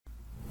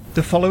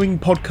The following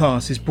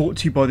podcast is brought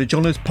to you by the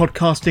Johners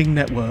Podcasting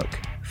Network,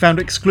 found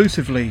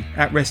exclusively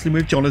at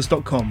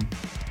WrestlingWithJohners.com.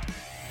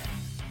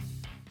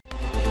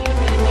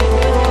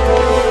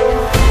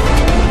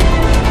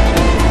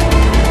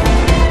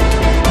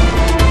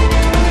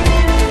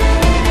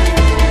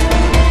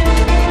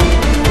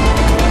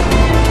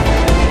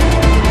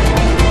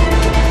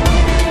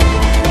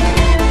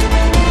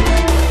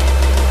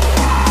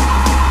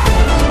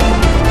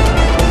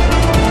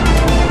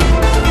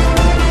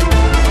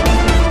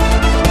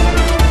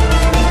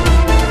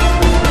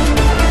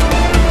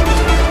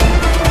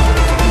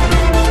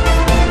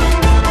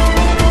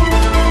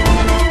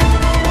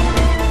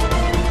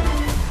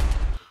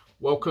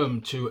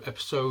 Welcome to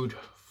episode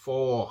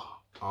 4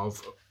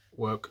 of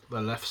Work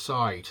the Left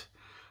Side.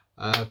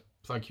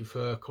 Thank you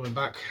for coming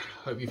back.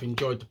 Hope you've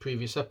enjoyed the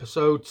previous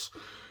episodes.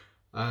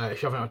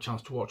 If you haven't had a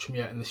chance to watch them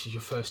yet and this is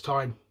your first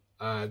time,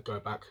 go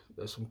back.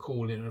 There's some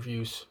cool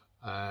interviews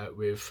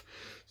with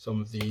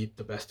some of the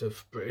best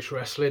of British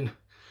wrestling.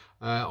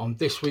 On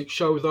this week's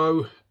show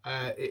though,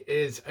 it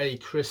is a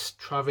Chris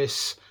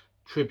Travis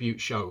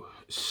tribute show.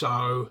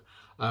 So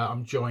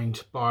I'm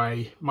joined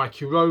by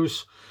Mikey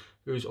Rose,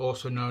 who's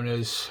also known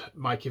as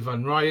Mikey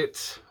Van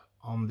Riot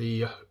on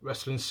the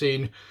wrestling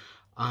scene,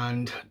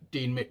 and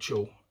Dean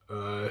Mitchell,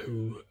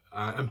 who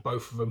and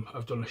both of them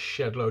have done a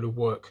shed load of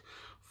work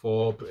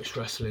for British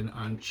wrestling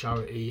and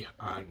charity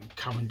and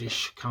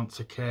Cavendish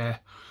Cancer Care.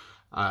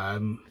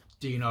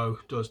 Dino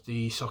does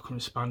the Soccer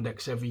and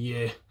Spandex every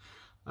year,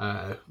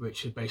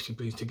 which basically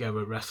brings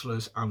together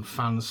wrestlers and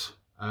fans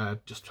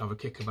just to have a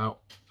kick about.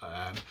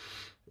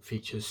 It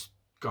features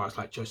guys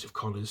like Joseph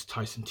Connors,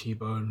 Tyson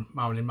T-Bone,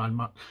 Marilyn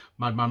Madman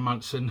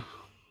Manson,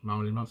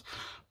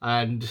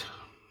 and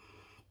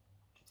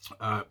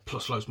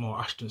plus loads more.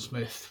 Ashton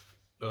Smith,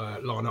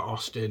 Lana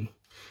Austin,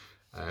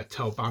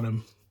 Tel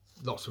Bannum,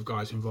 lots of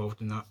guys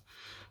involved in that.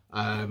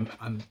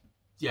 And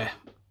yeah,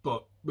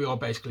 but we are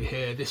basically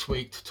here this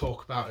week to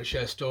talk about and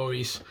share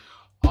stories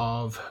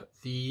of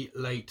the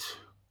late,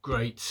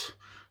 great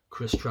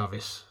Chris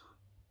Travis.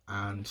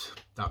 And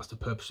that's the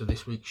purpose of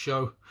this week's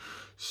show.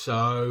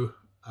 So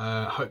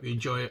hope you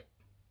enjoy it.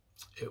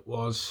 It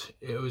was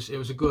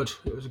a good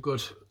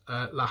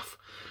laugh.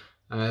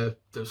 There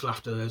was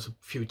laughter. There's a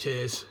few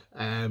tears,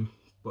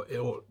 but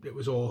it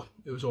was all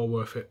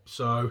worth it.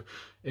 So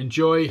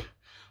enjoy.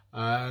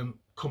 Come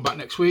back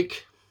next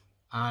week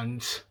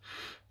and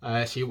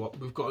see what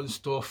we've got in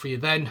store for you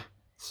then.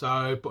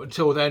 So, but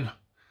until then,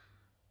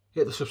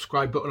 hit the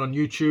subscribe button on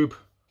YouTube.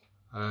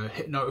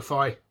 Hit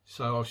notify,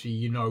 so obviously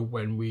you know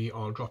when we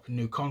are dropping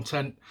new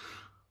content.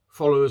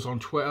 Follow us on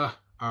Twitter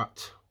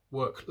at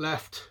Work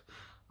Left,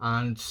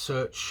 and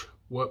search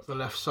Work the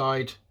Left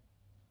Side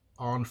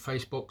on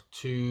Facebook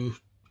to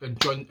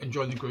join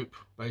the group.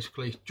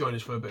 Basically, join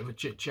us for a bit of a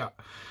chit chat.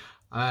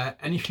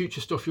 Any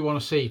future stuff you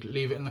want to see,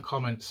 leave it in the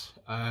comments.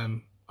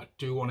 I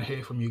do want to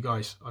hear from you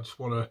guys. I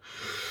want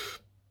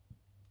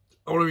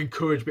to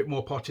encourage a bit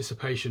more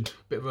participation,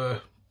 bit of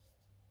a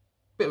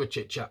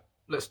chit chat.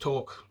 Let's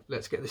talk.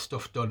 Let's get this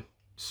stuff done.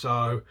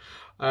 So,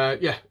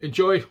 yeah,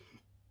 enjoy,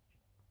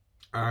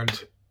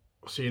 and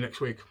I'll see you next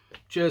week.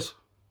 Cheers.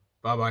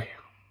 Bye-bye.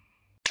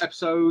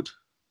 Episode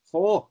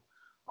 4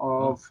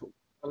 of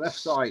The Left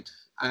Side.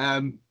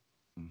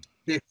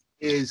 This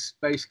is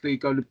basically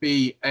going to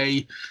be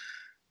a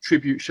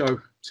tribute show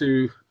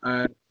to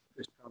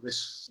Chris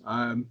Travis.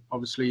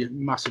 Obviously,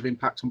 massive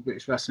impact on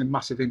British wrestling,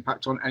 massive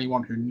impact on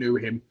anyone who knew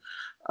him.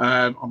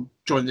 I'm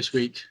joined this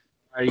week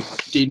by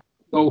Dean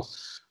Mitchell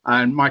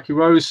and Mikey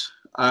Rose,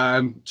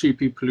 two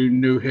people who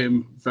knew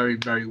him very,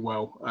 very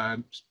well,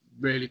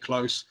 really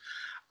close.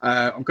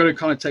 I'm going to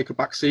kind of take a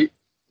back seat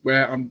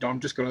where I'm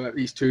just going to let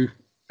these two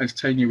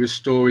entertain you with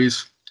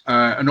stories. But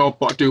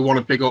I do want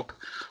to big up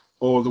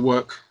all the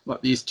work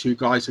that these two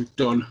guys have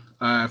done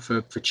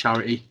for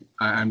charity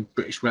and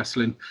British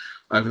wrestling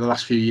over the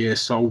last few years.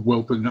 So I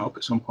will bring that up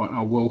at some point.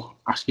 I will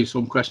ask you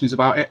some questions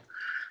about it.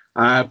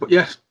 But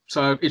yeah,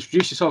 so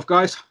introduce yourself,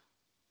 guys.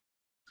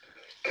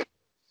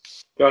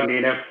 Go on,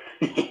 Dino.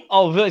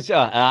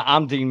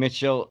 I'm Dean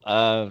Mitchell,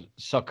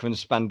 Soccer and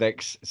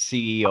Spandex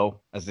CEO,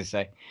 as they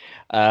say.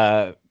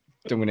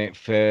 Doing it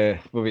for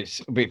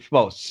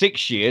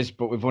 6 years,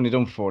 but we've only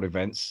done 4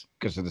 events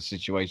because of the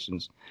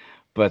situations.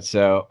 But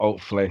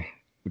hopefully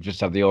we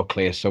just have the all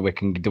clear so we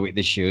can do it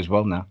this year as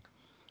well now.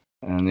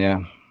 And yeah,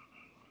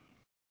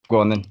 go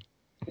on then.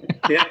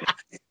 Yeah,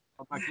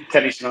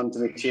 tennis on to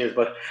me. Cheers,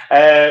 bud.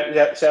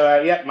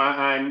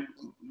 I'm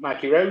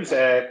Mikey Rose,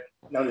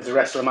 known as the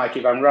wrestler Mikey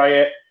Van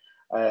Riot.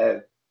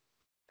 I'm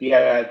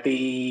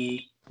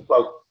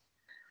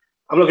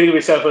not going to give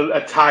myself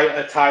a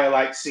title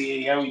like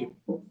CEO, you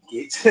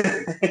git.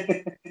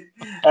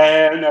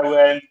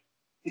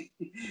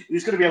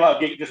 There's going to be a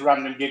lot of just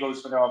random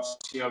giggles for no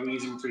obscure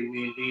reason between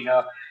me and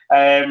Dino.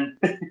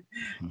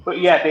 But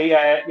yeah,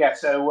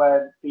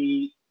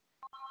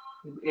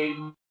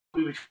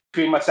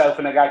 between myself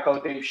and a guy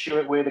called Dave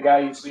Stewart, we're the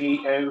guys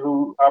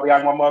who are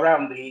behind One More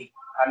Round, the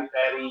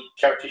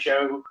charity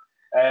show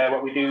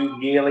what we do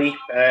yearly,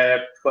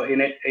 but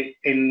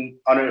in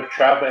honour of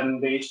Trav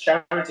and these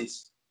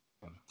charities.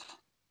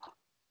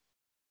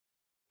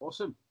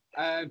 Awesome.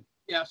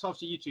 Yeah, so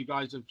obviously you two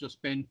guys have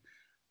just been,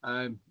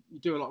 you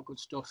do a lot of good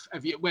stuff.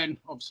 When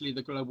obviously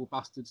the Global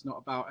Bastard's not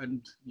about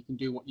and you can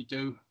do what you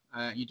do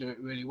it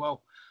really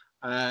well.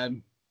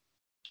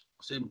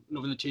 So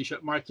loving the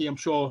t-shirt, Mikey. I'm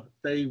sure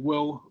they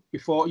will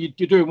before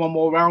you're doing one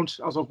more round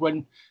as of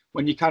when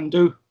you can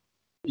do.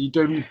 Are you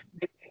doing?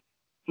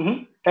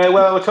 Mm-hmm.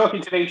 Well, we're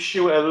talking to Dave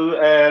Stewart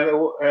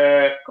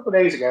a couple of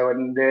days ago,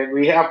 and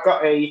we have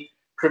got a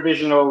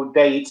provisional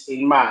date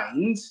in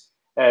mind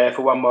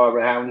for one more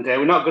round.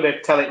 We're not going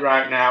to tell it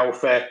right now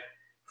for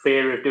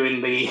fear of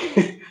doing the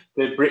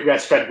the Brit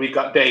Rest spread. We've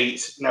got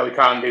dates. No, we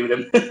can't do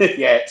them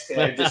yet.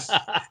 Just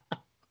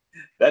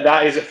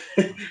that is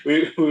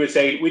we were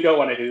saying we don't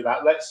want to do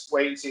that. Let's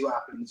wait and see what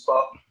happens.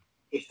 But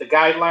if the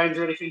guidelines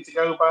are anything to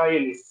go by,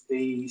 and if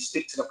they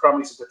stick to the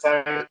promise of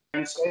the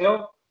time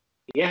scale,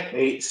 yeah,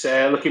 it's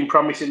looking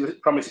promising.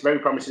 Very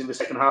promising in the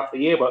second half of the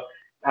year. But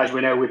as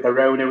we know, with the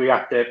Rona, we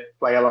have to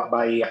play a lot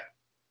by ear.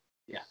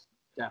 Yeah,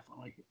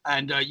 definitely.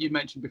 And you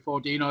mentioned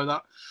before, Dino,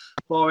 that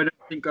barring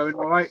everything going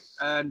all right,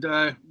 and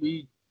were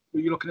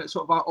you looking at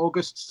sort of about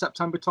August,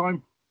 September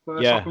time?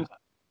 For soccer?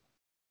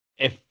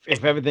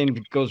 If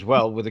everything goes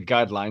well with the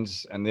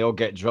guidelines and they all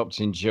get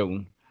dropped in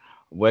June,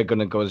 we're going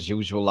to go as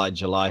usual, like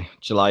July,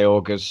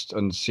 August,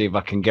 and see if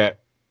I can get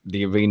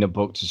the arena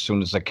booked as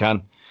soon as I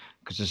can.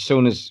 Because as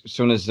soon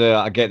as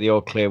I get the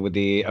all clear with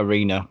the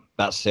arena,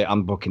 that's it.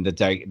 I'm booking the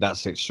date.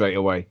 That's it straight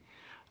away,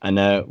 and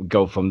we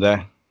go from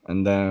there.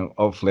 And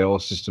hopefully all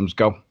systems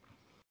go.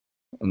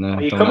 And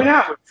are you coming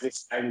out with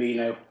this time,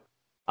 Dino?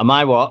 Am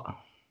I what?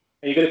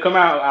 Are you going to come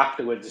out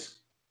afterwards?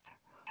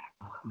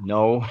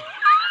 No.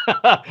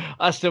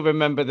 I still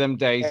remember them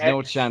days.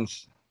 No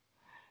chance.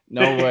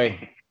 No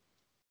way.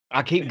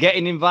 I keep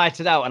getting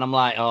invited out, and I'm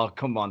like, oh,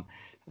 come on.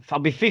 I'll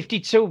be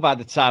 52 by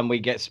the time we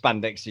get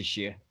spandex this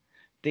year.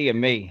 Dear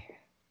me.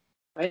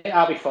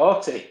 I'll be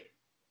 40.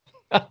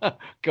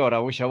 God, I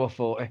wish I were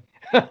 40.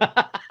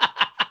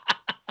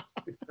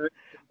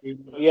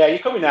 Yeah, you're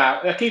coming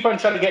out. I keep on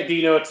trying to get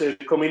Dino to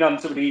come in on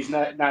some of these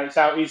nights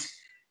out. He's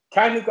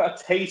kind of got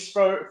a taste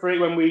for it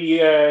when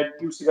we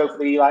used to go for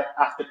the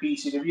after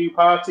PCW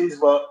parties,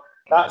 but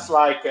that's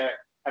like a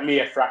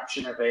mere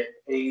fraction of it.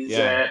 He's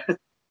that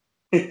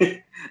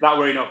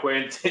were enough,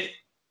 weren't it?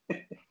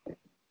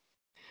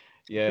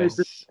 Yeah.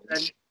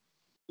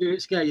 Did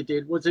it scare you,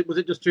 did? Was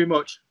it just too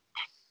much?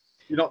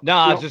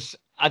 I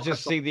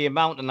just see the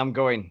amount and I'm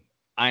going,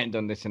 I ain't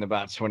done this in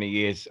about 20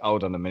 years.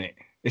 Hold on a minute.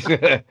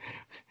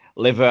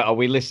 Liver, are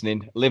we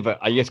listening? Liver,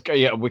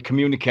 are we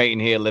communicating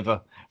here,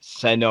 Liver?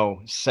 Say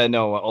no at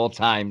all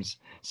times.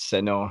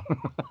 Say no.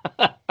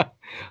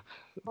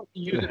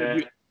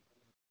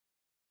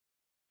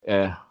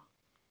 Yeah.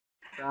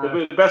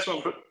 The best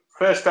one,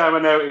 first time I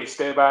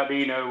noticed about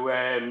Dino,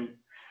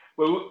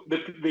 well, the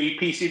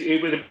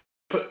PC,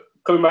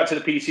 coming back to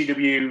the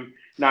PCW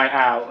night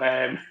out.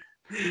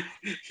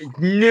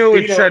 Knew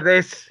it said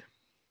this.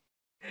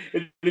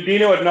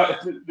 Dino had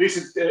not. This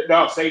is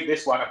no. I've saved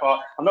this one. I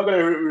thought I'm not going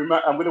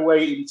to. I'm going to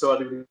wait until I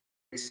do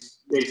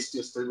this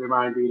just to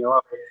remind Dino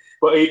of it.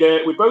 But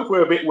we both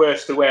were a bit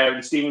worse to wear,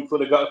 and Stephen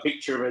Flood got a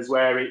picture of us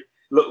where it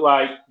looked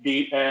like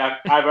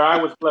either I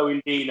was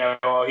blowing Dino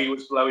or he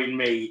was blowing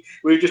me.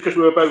 Because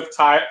we were both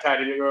tired,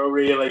 and it was a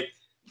really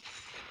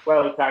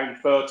well-timed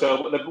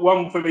photo. But the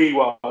one for me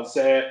was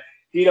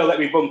Dino let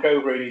me bunk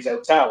over in his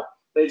hotel.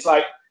 But it's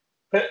like,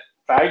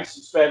 thanks,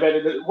 spare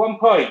bed. At one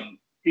point,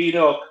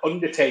 Dino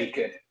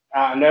undertaken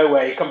out of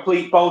nowhere,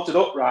 complete bolted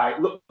upright,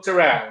 looked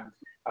around.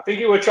 I think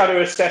he was trying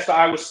to assess that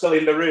I was still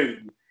in the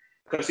room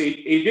because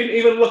he didn't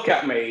even look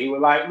at me. He was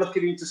like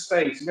looking into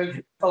space and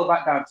then fell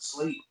back down to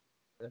sleep.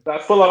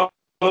 That full on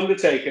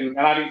undertaken, and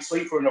I didn't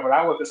sleep for another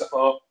hour because I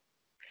thought,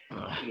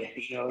 yeah,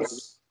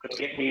 Dino's going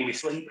to get me in my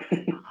sleep.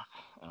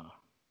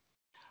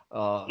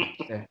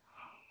 Yeah.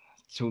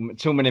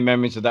 Too many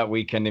memories of that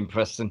weekend in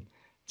Preston.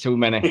 Too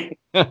many.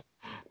 It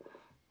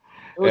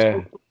was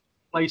a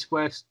place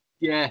where,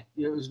 it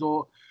was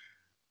all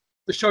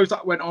the shows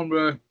that went on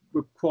were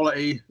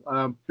quality.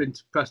 Been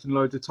to Preston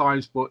loads of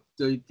times, but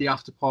the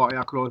after party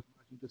I could always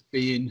imagine just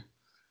being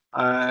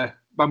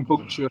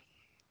rambunctious.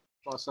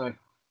 I say.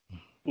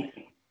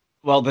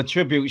 Well, the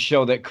tribute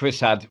show that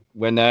Chris had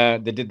when they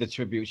did the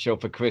tribute show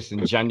for Chris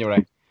in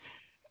January,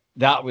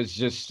 that was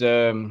just.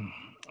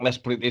 Let's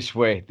put it this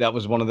way: that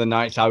was one of the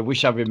nights I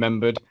wish I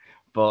remembered,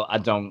 but I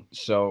don't.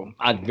 So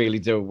I really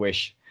do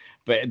wish.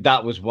 But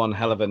that was one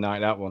hell of a night,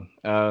 that one.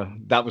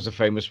 That was a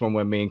famous one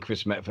where me and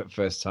Chris met for the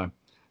first time.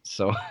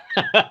 So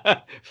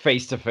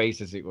face to face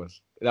as it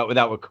was.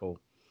 That were cool.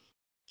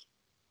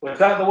 Was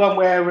that the one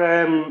where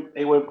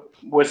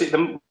was it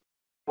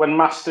when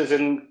Masters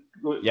and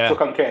took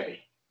on Kirby?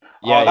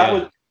 Yeah, that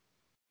was.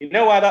 You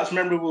know why that's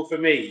memorable for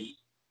me?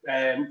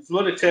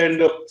 Flood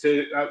turned up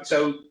to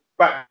so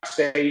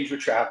backstage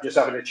with Trav, just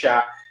having a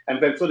chat,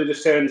 and then Flood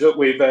just turns up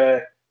with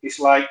this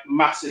like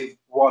massive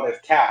wad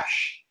of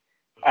cash.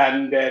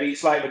 and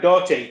it's like the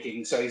door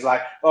taking. So he's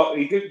like, oh,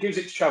 he gives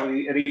it to Trav,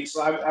 and it's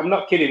like, I'm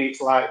not kidding,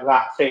 it's like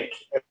that thick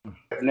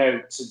of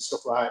notes and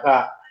stuff like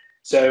that.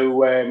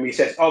 So he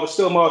says, oh, there's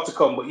still more to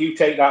come, but you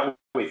take that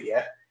with you.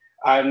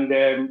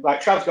 And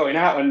like Trav's going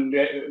out and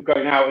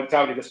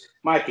telling me this,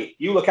 Mikey,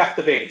 you look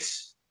after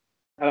this.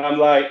 And I'm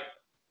like,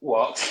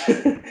 what?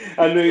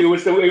 And it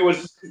was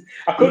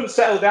I couldn't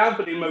settle down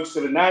for him most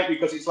of the night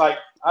because it's like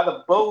I had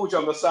a bulge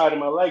on the side of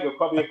my leg of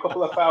probably a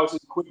couple of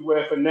 £1,000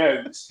 worth of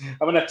notes. And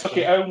when I took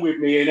it home with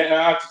me, and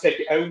I had to take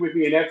it home with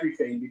me and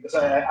everything because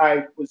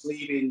I was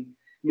leaving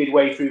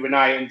midway through the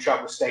night and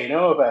Trav was staying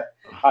over.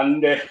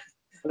 And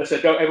I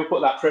said, don't ever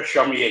put that pressure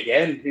on me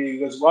again. He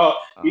goes, what?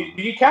 Did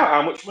you count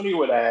how much money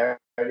were there?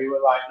 And he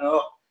was like,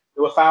 no,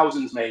 there were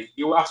thousands, mate.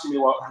 You were asking me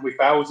what with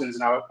thousands,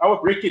 and I was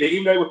bricking it,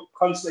 even though it was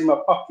constantly in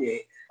my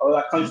pocket. I was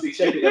like constantly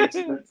shaking it.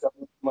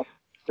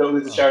 Don't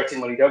lose the charity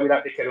money. Don't be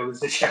that dickhead. Don't lose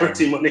the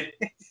charity money.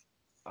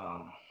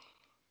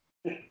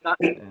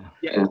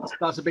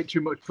 That's a bit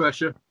too much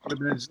pressure. I've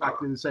been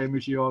exactly the same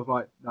as you. I was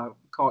like, no,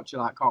 can't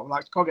chill out, can't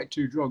relax, can't get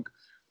too drunk.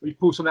 But you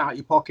pull something out of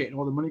your pocket and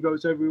all the money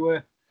goes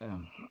everywhere. It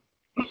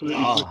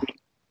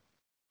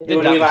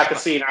would be like a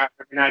scene out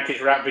of a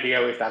 90s rap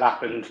video if that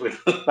happened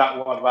with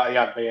that one that he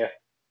had there.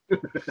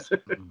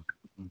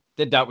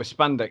 Did that with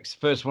Spandex.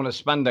 First one at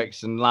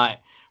Spandex, and like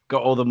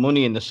got all the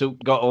money in the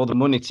suit, got all the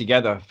money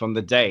together from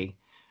the day,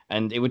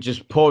 and it was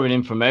just pouring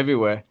in from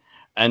everywhere.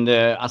 And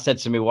I said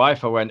to my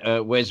wife, I went,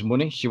 where's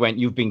money? She went,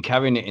 you've been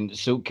carrying it in the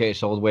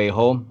suitcase all the way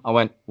home. I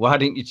went, why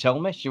didn't you tell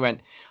me? She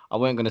went, I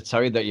weren't going to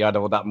tell you that you had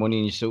all that money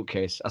in your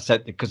suitcase. I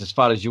said, because as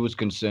far as you was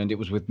concerned, it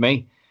was with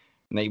me.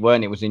 And it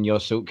weren't, it was in your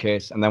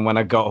suitcase. And then when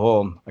I got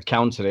home, I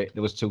counted it,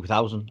 there was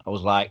 2,000. I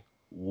was like,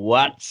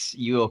 what?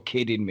 You're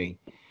kidding me.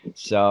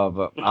 So,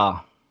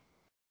 but,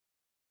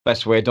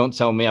 best way, don't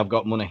tell me I've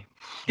got money.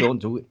 Don't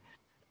do it.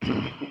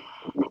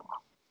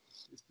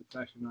 It's the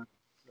pressure, man.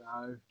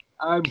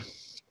 So,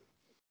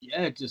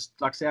 yeah, just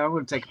like I say, I'm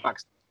going to take it back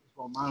to this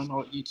one, man. I know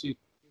what you two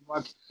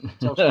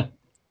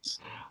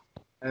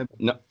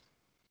no.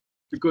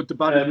 The good, the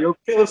bad, and the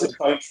ugly.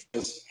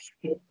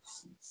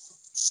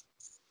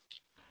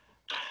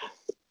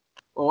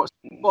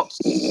 What's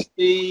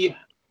the...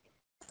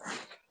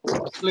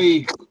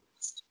 Obviously,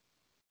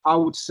 I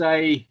would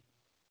say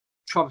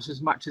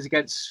Travis's matches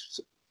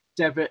against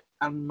Devitt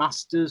and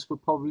Masters were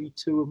probably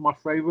two of my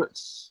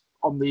favourites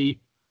on the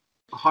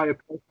higher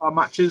profile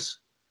matches.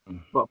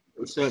 But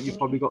certainly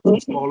probably got some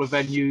smaller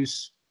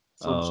venues,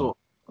 some sort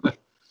of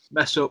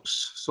mess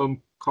ups,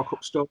 some cock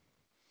up stuff.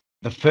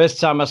 The first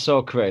time I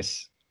saw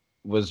Chris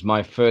was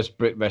my first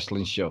Brit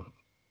Wrestling show.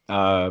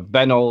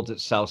 Ben Old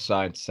at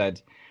Southside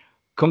said,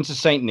 come to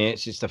St.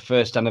 Nate's, it's the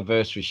first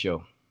anniversary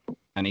show.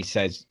 And he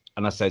says,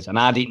 and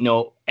I didn't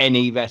know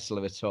any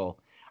wrestler at all.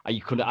 I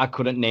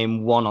couldn't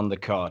name one on the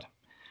card.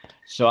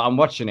 So I'm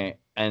watching it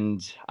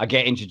and I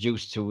get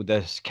introduced to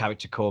this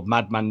character called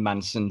Madman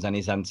Manson's and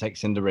his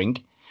antics in the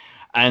ring.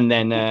 And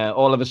then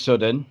all of a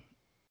sudden,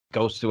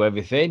 goes through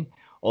everything,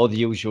 all the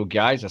usual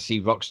guys. I see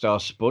Rockstar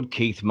Spud,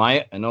 Keith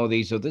Myatt, and all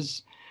these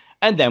others.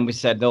 And then we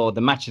said, the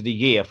match of the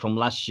year from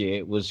last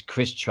year was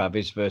Chris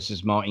Travis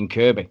versus Martin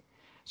Kirby.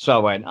 So I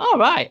went, all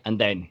right. And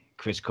then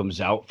Chris comes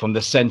out from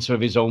the center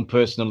of his own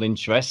personal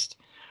interest,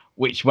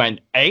 which went,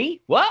 hey,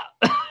 what?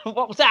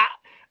 What was that?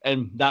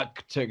 And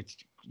that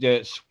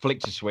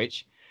flicked a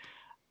switch.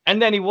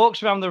 And then he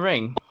walks around the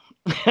ring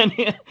and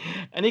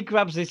he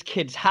grabs this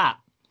kid's hat.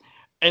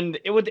 And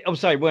it weren't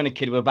a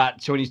kid, we were about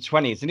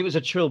 20s, and it was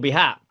a Trilby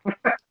hat.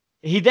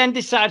 He then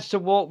decides to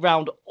walk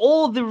around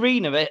all the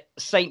arena at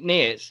St.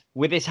 Nate's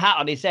with his hat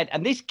on his head.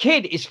 And this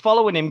kid is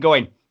following him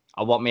going,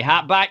 I want my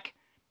hat back.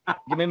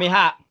 Give me my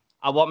hat.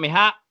 I want my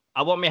hat.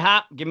 I want my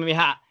hat. Give me my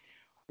hat.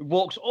 He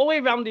walks all the way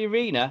around the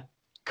arena.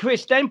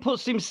 Chris then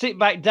puts him sit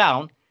back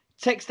down,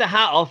 takes the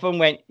hat off and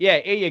went, yeah,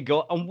 here you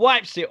go, and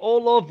wipes it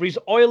all over his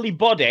oily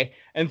body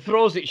and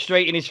throws it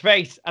straight in his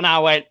face. And I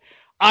went,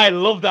 I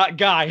love that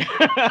guy.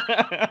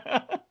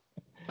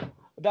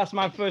 That's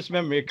my first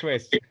memory of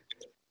Chris.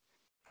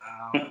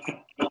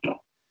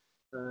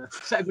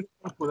 Set a good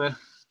example there.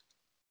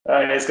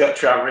 He's got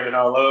Trav written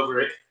all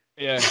over it.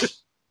 Yeah.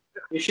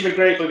 He should be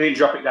grateful he didn't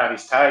drop it down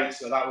his tights,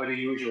 so that were the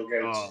usual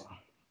goes.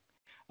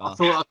 I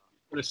thought I was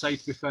going to say,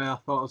 to be fair, I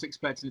thought I was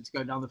expecting it to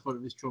go down the front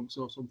of his trunks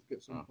or something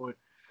at some point.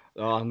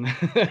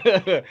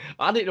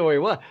 I didn't know who he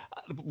was.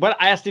 When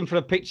I asked him for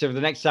a picture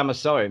the next time I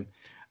saw him,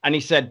 and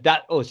he said,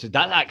 that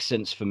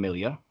accent's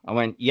familiar. I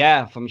went,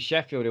 yeah, from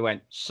Sheffield. He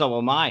went, so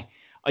am I.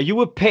 Are you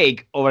a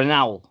pig or an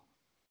owl?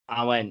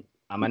 I went,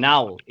 I'm an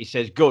owl. He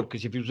says, good,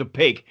 because if he was a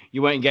pig,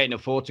 you weren't getting a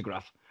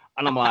photograph.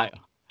 And I'm like,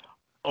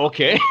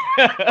 okay.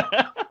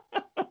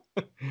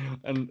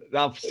 And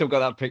I've still got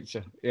that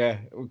picture. Yeah,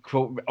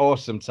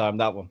 awesome time,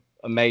 that one.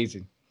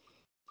 Amazing.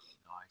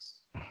 Nice.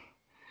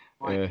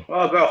 Yeah. Well,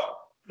 I'll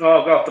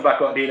go off the back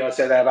what Dino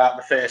said there about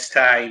the first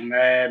time.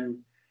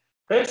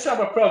 First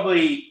time I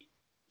probably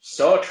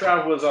saw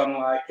Trav was on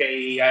like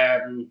a,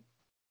 can't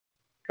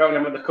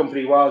remember what the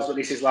company was, but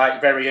this is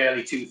like very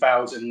early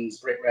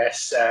 2000s Brit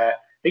Rest. I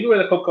think it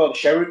was a club called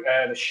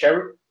the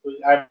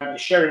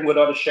Sherringwood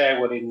or the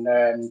Sherwood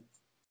in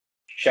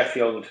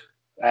Sheffield,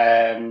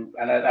 and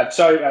I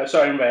saw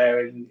him there,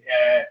 and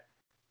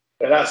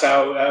that's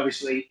how I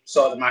obviously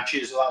saw the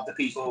matches. A lot of the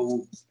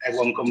people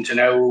everyone come to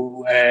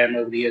know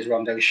over the years were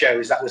on those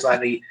shows. That was like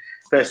the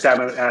first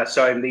time I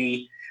saw him.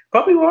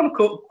 Probably won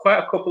quite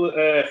a couple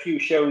of few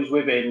shows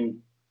with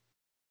him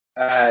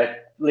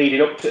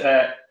leading up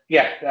to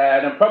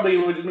and probably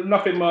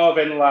nothing more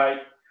than like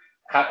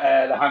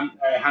the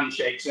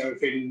handshakes and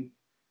everything.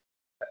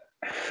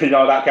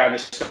 That kind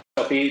of stuff.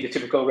 The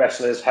typical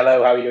wrestlers,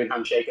 hello, how are you doing,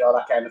 handshake, all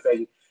that kind of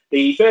thing.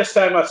 The first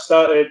time I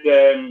started,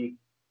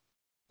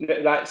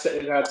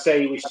 I'd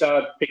say we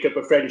started to pick up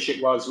a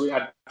friendship was we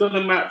had done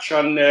a match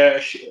on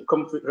a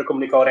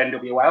company called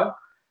NWL,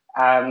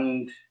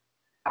 and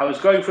I was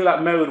going through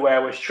that mode where I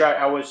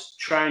was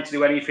trying to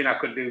do anything I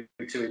could do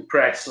to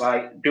impress,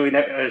 like doing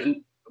it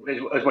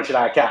as much as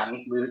I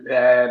can.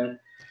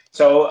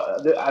 So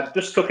I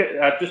just took it.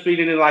 I'd just been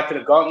in like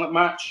a gauntlet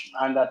match,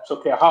 and I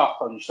took a heart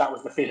punch. That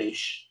was the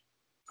finish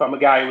from a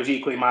guy who was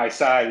equally my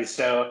size.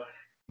 So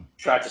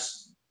tried to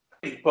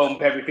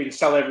bump everything,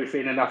 sell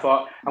everything, and I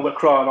thought I'm going to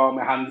crawl on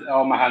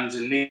all my hands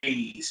and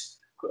knees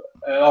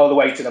all the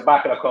way to the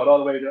back, and I crawled all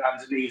the way to the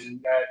hands and knees. And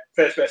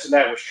first person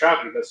there was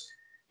Trav. He goes,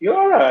 "You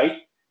all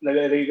right?"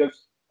 And he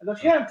goes,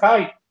 "Yeah, I'm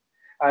fine."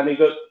 And he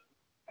goes,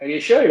 "Are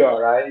you sure you're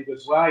all right?" He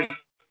goes, "Why?"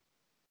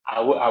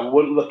 I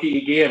wouldn't look at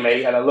your gear,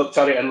 mate. And I looked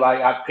at it, and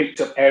like I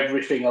picked up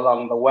everything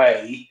along the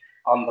way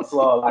on the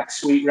floor, like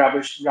sweet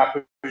wrappers,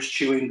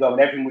 chewing gum,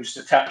 and everything was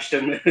just attached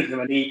to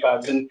my knee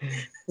pads. And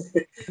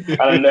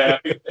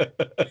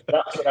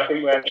that's what I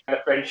think where the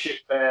friendship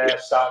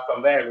started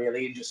from there,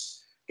 really, and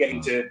just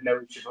getting to know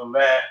each other from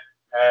there.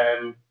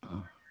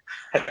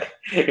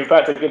 In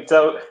fact, I can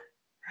tell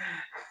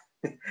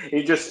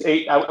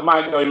I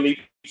might go and leave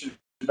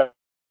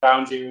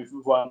around you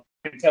with one.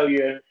 I can tell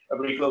you a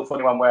really little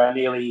funny one where I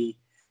nearly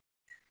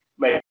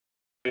made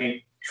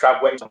Trav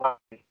wait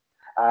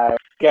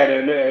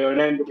again,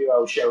 an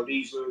NWO show.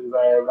 These were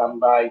run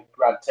by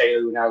Brad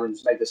Taylor and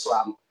Aaron's Mega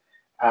Slam,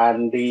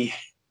 and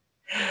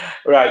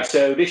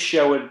so this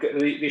show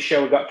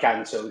got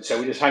cancelled. So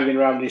we're just hanging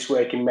around this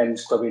working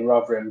men's club in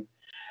Rotherham,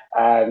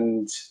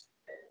 and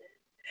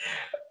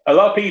a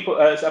lot of people.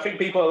 I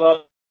think a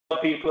lot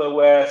of people are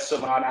aware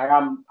somehow. I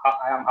am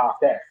half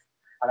deaf,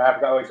 and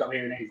I've always got my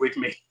hearing aid with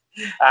me.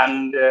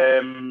 And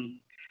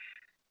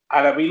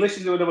I've been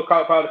listening to another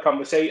part of the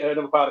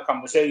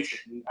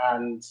conversation,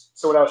 and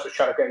someone else was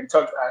trying to get in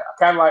touch. I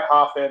kind of like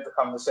half heard the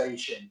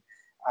conversation,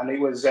 and it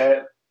was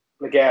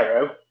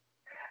Ligero,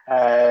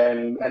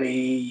 and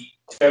he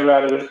turned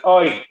around and goes,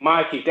 "Oi,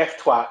 Mikey, deaf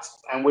twat!"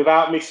 And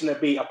without missing a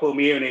beat, I pulled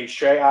my hearing aid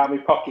straight out of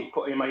my pocket,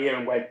 put it in my ear,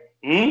 and went,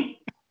 "Hmm?"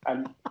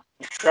 And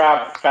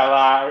Trav fell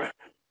out.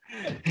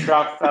 He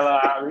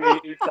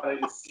was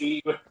starting to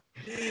see.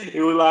 He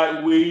was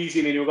like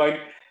wheezing, and he was going,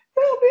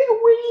 little bit of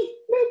wee.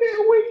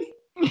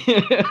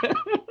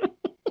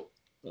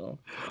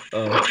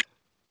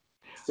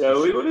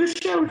 So it was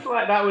shows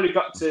like that when it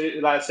got to,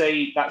 like,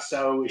 say, that's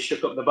how we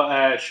shook up the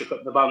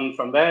band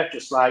from there.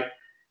 Just like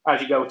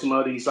as you go to more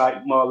of these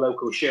like more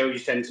local shows, you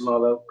tend to more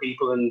local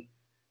people, and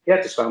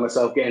just found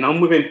myself getting on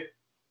with him.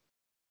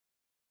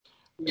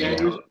 Yeah,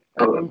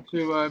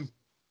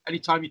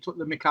 anytime you took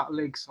the mick out of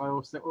legs, I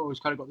always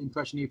kind of got the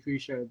impression he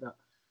appreciated that.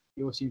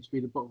 He always seemed to be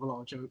the butt of a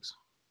lot of jokes.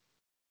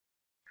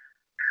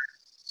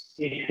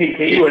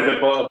 He was a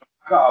butt.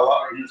 I got a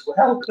lot of him as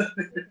well.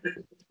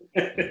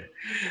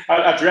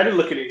 I dreaded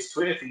looking at his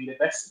Twitter feed at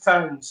best of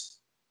times.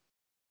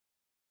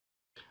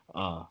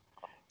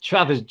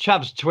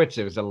 Trav's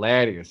Twitter was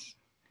hilarious.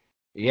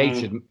 He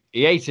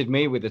hated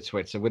me with the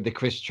Twitter, with the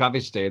Chris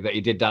Travis Day that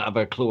he did not have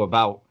a clue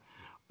about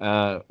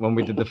when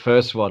we did the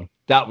first one.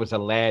 That was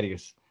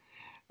hilarious.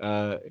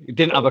 He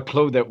didn't have a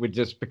clue that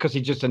because he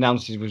just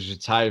announced he was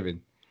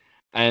retiring.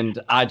 And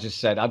I just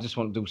said, I just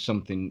want to do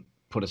something,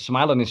 put a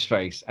smile on his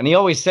face. And he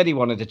always said he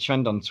wanted a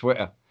trend on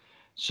Twitter.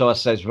 So I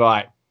says,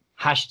 right,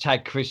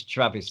 hashtag Chris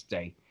Travis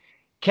Day.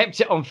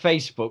 Kept it on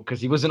Facebook because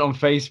he wasn't on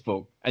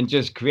Facebook, and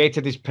just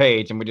created this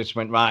page. And we just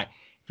went, right,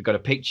 if we got a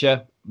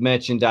picture,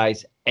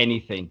 merchandise,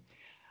 anything.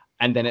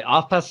 And then at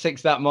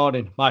 6:30 that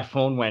morning, my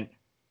phone went,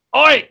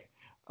 oi!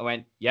 I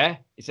went, yeah?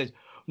 He says,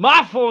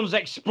 my phone's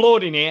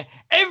exploding here.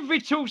 Every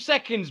 2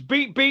 seconds,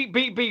 beep, beep,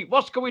 beep, beep.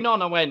 What's going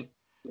on? I went,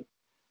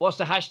 what's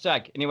the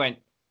hashtag? And he went,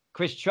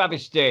 Chris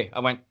Travis Day.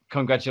 I went,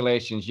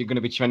 congratulations, you're going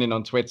to be trending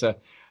on Twitter.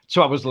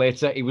 2 hours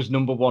later, he was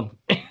number 1.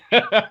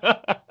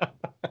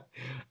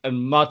 And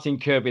Martin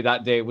Kirby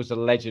that day was a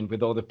legend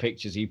with all the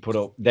pictures he put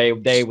up. They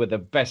were the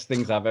best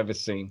things I've ever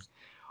seen.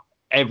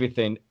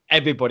 Everything.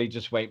 Everybody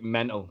just went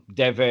mental.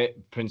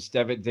 Prince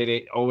Devitt did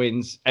it.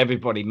 Owens,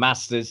 everybody.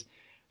 Masters,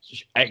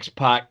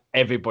 X-Pac,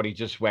 everybody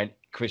just went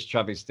Chris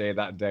Travis Day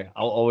that day.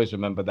 I'll always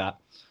remember that.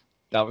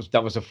 That was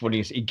the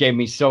funniest. He gave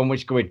me so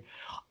much going.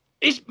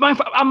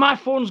 My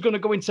phone's going to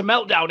go into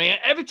meltdown here.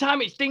 Every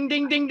time it's ding,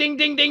 ding, ding, ding,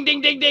 ding, ding,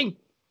 ding, ding, ding.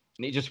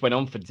 And it just went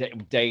on for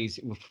days.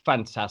 It was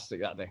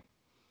fantastic that day.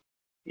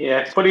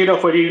 Yeah, funny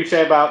enough, when you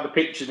say about the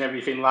pictures and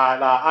everything like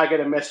that, I get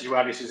a message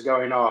while this is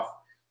going off.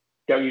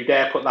 Don't you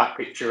dare put that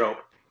picture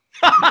up.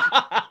 I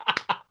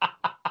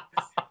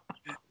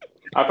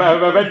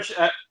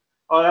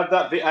had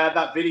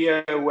that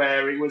video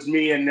where it was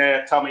me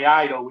and Tommy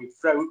Idol. We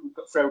throw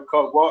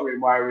cold water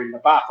in while we were in the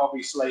bath.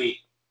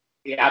 Obviously,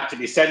 it had to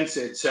be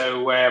censored.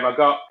 So I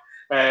got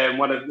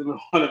one of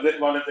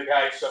the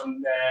guys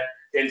from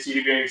the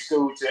NCWA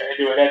school to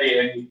do an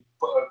edit, and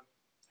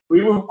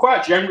we were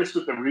quite generous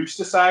with the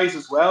rooster size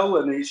as well.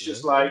 And it's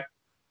just like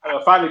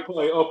I finally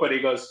put it up, and he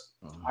goes,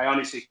 "I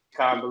honestly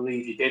can't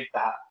believe you did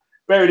that."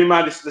 Bearing in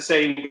mind, it's the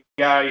same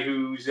guy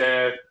who's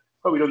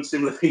probably done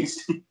similar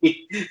things to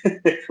me.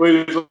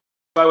 We was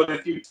lowered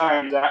a few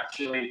times,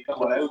 actually got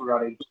one over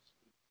on him.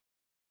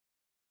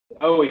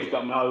 Oh, he's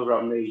got one over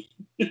on me.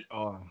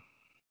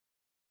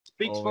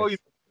 Speaks for you.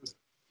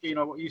 You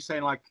know what you're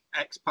saying, like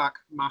X-Pac,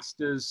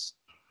 Masters,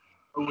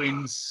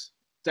 Owens,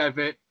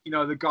 Devitt. You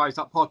know the guys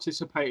that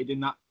participated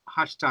in that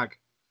hashtag.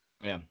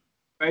 Yeah.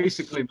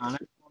 Basically, man,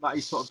 everyone that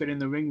he's sort of been in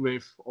the ring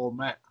with or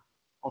met,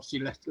 obviously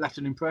left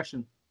an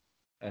impression.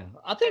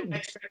 I think.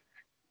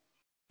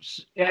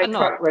 Yeah,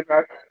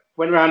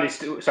 went around his.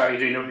 Sorry,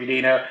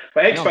 Dino.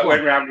 But X-Pac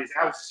went around his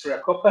house for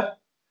a cuppa.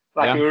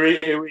 Like we were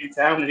in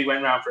town, and he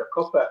went around for a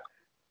cuppa.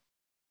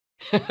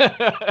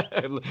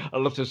 I'd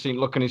love to have seen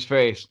look on his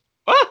face.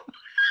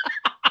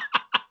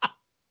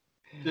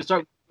 Just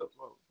don't.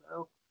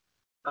 Well,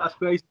 that's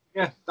crazy.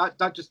 Yeah,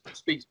 that just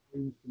speaks to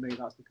me.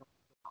 That's the kind of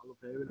thing I love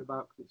hearing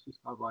about. It's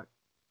just kind of like,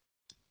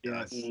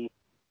 yes.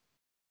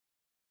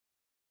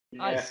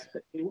 Nice.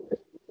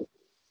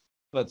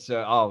 But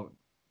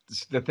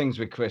the things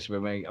with Chris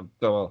with me,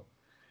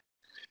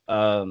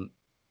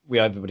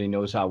 everybody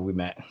knows how we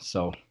met.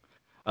 So,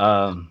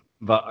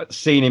 but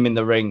seeing him in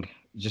the ring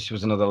just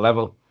was another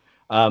level.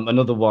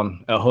 Another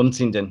one at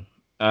Huntingdon.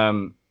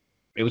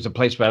 It was a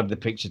place where I had the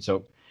picture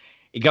took.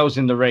 He goes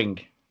in the ring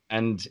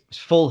and it's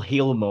full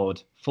heel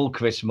mode, full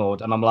Chris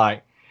mode. And I'm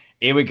like,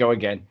 here we go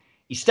again.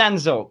 He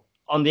stands up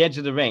on the edge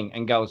of the ring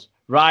and goes,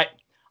 right,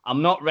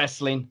 I'm not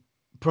wrestling.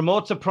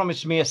 Promoter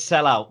promised me a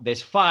sellout.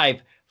 There's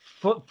 5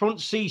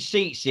 front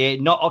seats here,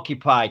 not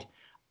occupied.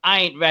 I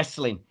ain't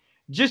wrestling.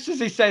 Just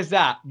as he says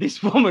that,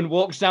 this woman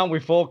walks down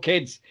with 4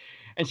 kids.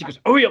 And she goes,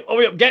 hurry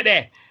up, get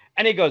there.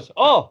 And he goes,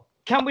 oh,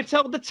 can we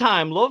tell the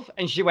time, love?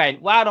 And she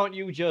went, why don't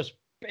you just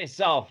piss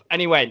off?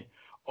 And he went,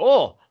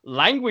 oh,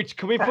 language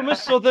coming from a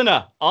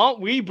southerner.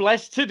 Aren't we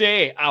blessed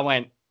today? I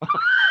went,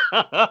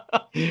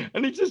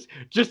 and he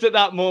just at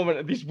that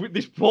moment,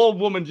 this poor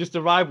woman just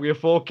arrived with her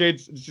 4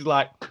 kids. And she's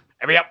like,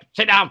 hurry up,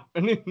 sit down.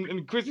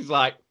 And Chris is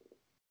like,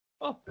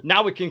 oh,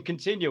 now we can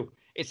continue.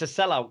 It's a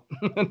sellout.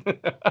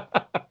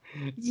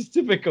 It's just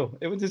typical.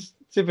 It was just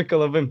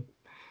typical of him.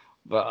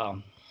 But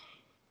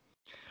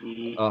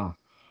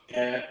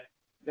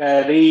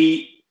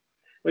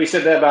what you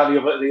said there about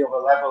the other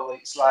level,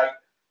 it's like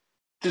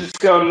just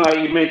going like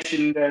you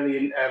mentioned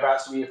earlier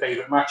about some of your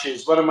favourite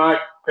matches. One of my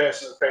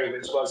personal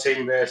favourites was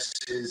him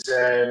versus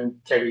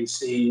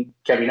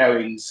Kevin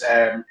Owens.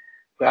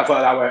 But I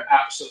thought that was an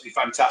absolutely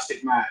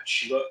fantastic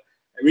match. But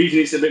the reason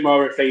it's a bit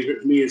more of a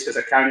favourite for me is because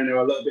I kind of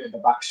know a little bit of the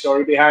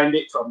backstory behind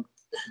it from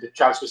the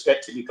Chav's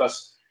perspective.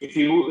 Because if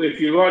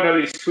you went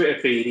on his Twitter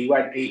feed, he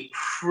went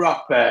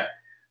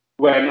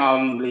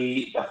on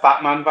the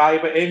Fat Man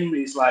vibe at him.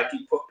 He's like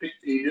he put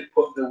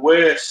the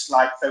worst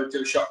like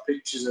Photoshop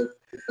pictures of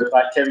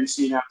like Kevin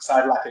seen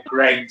outside like a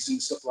Greg's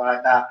and stuff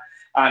like that.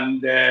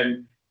 And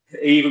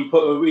he even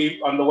put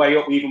on the way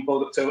up. We even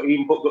pulled up to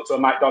a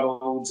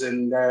McDonald's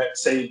and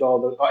saved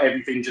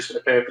everything just for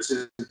the purpose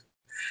of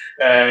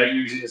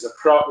using it as a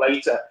prop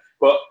later.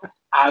 But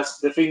as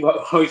the thing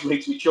that always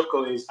makes me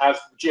chuckle is as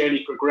the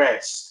journey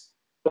progressed,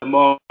 the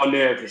more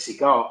nervous he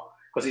got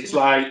because it's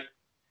like.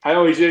 I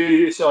always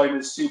saw him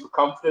as super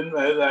confident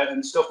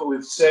and stuff, but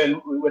when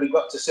he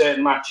got to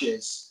certain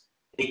matches,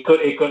 he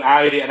couldn't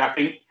hide it, and I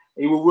think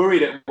he was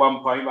worried at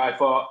one point. But I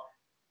thought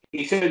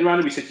he turned around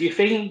and he said, "Do you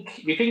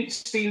think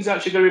Steen's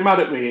actually going to be mad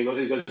at me?" He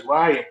goes,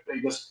 "Why?"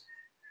 He goes,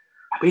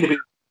 "I've been a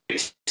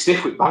bit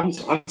stiff with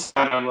banter," and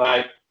I'm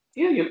like,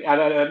 "Yeah."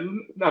 And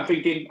I'm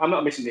thinking, I'm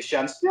not missing this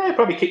chance. Yeah,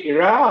 probably kick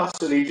your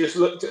ass. And he just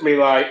looked at me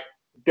like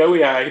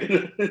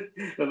doughy-eyed.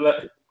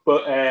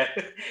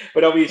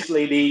 But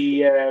obviously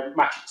the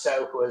match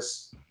itself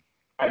was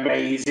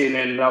amazing,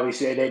 and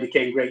obviously they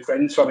became great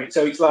friends from it.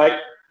 So it's like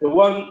the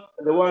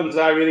ones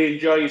I really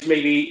enjoy is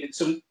maybe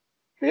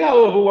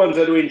other ones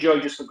I do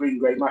enjoy just for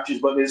great matches.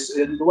 But there's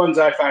the ones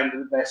I find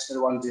the best are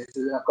the ones that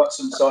I've got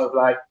some sort of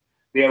like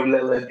my own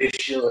little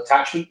additional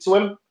attachment to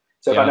them.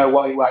 So if I know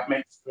what he like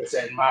meant for a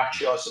certain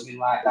match or something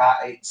like that,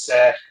 it's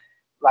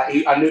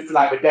like I knew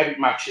like with Devitt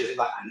matches,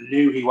 like I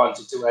knew he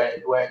wanted to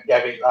work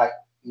Devitt like.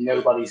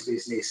 Nobody's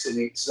business, and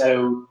it's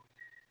so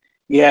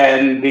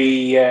and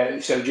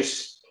so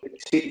just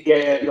like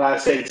I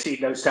said,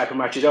 seeing those type of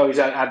matches always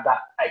had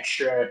that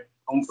extra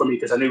on for me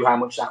because I knew how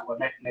much that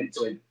meant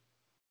to him.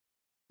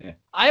 Yeah,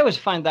 I always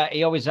find that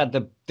he always had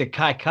the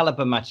Kai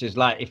caliber matches.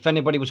 Like if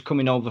anybody was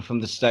coming over from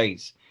the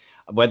States,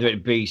 whether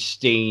it be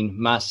Steen,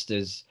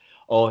 Masters,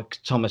 or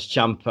Thomas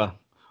Ciampa,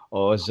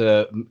 or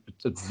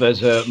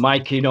there's a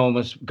Mikey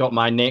almost got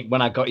my name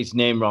when I got his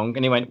name wrong,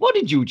 and he went, "What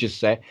did you just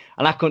say?"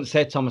 And I couldn't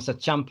say Thomas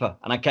Ciampa,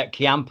 and I kept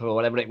Ciampa or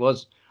whatever it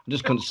was. I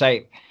just couldn't say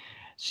it.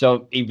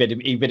 So he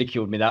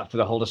ridiculed me that for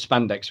the whole of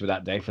spandex for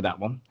that day for that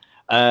one.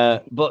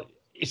 But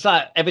it's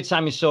like every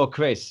time you saw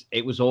Chris,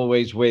 it was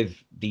always with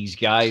these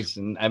guys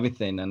and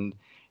everything, and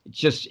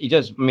he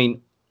does. I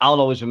mean, I'll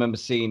always remember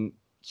seeing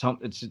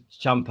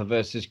Ciampa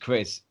versus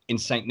Chris in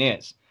St.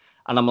 Neots,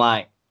 and I'm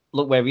like,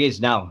 look where he is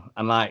now.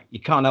 I'm like, you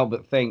can't help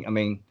but think. I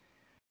mean,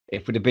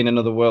 if it would have been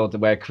another world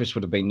where Chris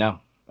would have been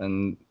now,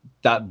 and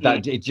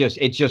it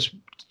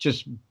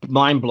just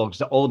mind blows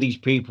that all these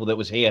people that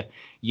was here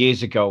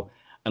years ago,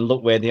 and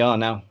look where they are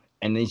now,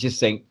 and they just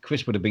think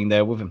Chris would have been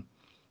there with him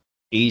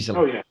easily.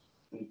 Oh yeah.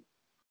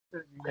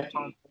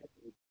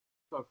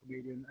 Social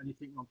media and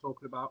anything I'm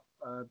talking about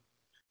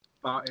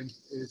him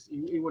is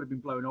he would have been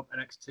blowing up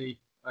NXT. He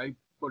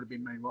would have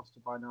been main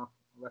roster by now,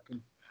 I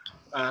reckon.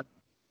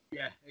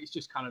 Yeah, it's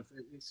just kind of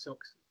it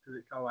sucks because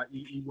it's kind of like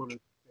he would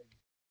have.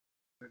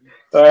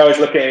 So I always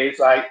look at it. It's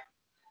like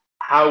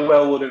how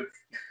well would have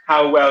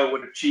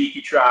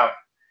Cheeky Trav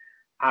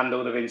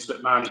handled a Vince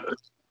McMahon?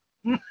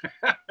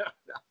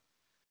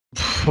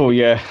 Oh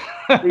yeah.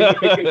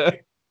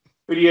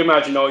 Could you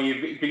imagine all your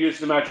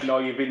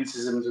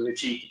Vincisms with a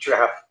Cheeky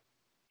Trav?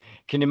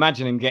 Can you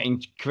imagine him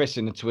getting Chris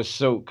into a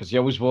suit because he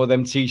always wore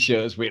them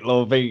t-shirts with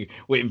low V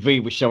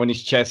was showing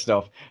his chest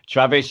off.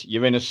 Travis,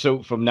 you're in a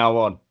suit from now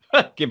on.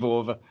 Give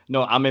over.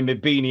 No, I'm in my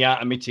beanie out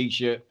and my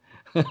t-shirt.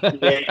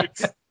 Yeah,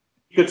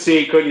 you could see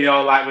it, couldn't you?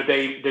 All like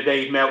the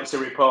Dave Meltzer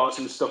reports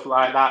and stuff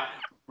like that.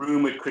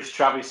 Rumored Chris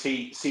Travis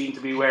he seemed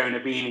to be wearing a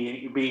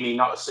beanie,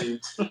 not a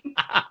suit.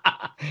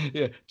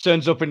 Yeah,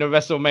 turns up in the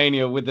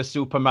WrestleMania with the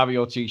Super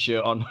Mario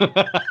t-shirt on.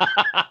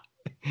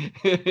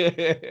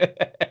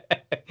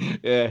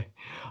 Yeah.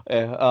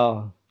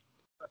 Oh.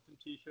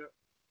 T-shirt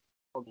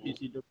on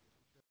PCW.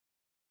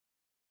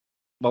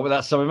 What was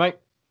that? Sorry, mate.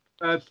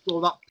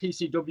 Well, that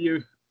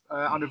PCW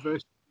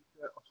anniversary.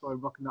 Sorry,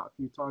 I'm rocking that a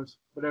few times.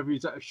 Whenever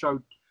he's at a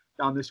show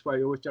down this way,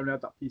 he always generally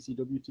had that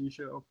PCW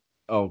t-shirt on.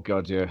 Oh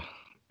God, yeah.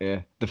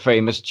 The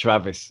famous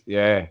Travis.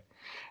 Yeah.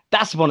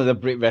 That's one of the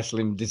Brit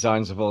wrestling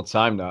designs of all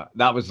time.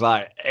 That was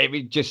like it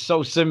was just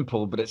so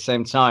simple, but at the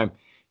same time,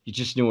 you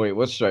just knew what it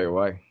was straight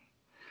away.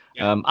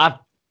 Yeah.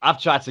 I've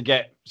tried to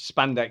get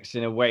spandex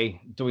in a way,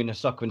 doing a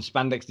soccer and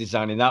spandex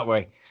design in that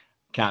way.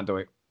 Can't do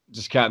it.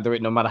 Just can't do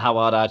it. No matter how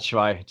hard I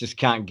try, just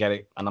can't get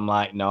it. And I'm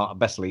like, no, I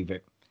best leave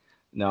it.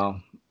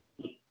 No.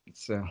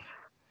 So.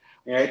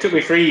 Yeah, it took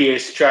me 3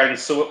 years to try and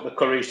sew up the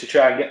courage to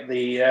try and get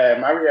the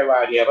Mario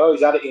idea. I've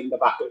always had it in the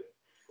back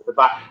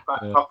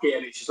pocket,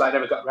 and it's just like I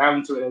never got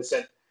round to it. And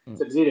said,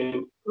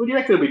 Zeno, who do you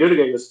reckon will be good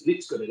again?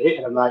 Nick's good at it.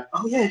 And I'm like,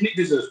 oh yeah, Nick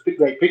does those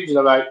great pictures.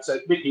 I'm like, so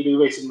Nick, you do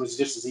this, and it was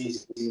just as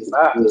easy as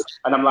that.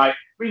 And I'm like,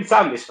 we've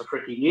done this for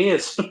freaking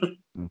years.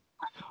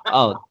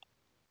 Oh,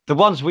 the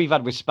ones we've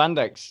had with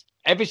spandex,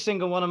 every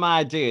single one of my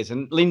ideas,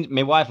 and Lynn,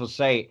 my wife will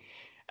say,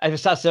 I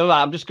said, all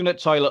right, I'm just going to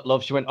toilet,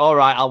 love. She went, all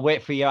right, I'll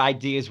wait for your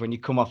ideas when you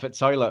come off at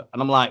toilet.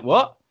 And I'm like,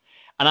 what?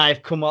 And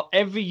I've come up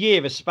every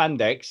year of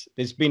spandex.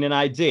 There's been an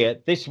idea.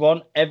 This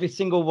one, every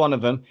single one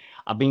of them.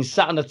 I've been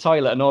sat on the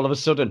toilet and all of a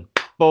sudden,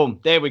 boom,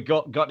 there we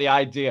go. Got the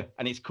idea.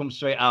 And it's come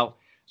straight out.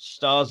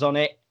 Stars on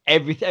it.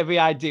 Every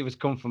idea was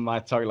come from my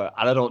toilet.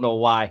 And I don't know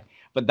why,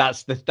 but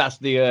that's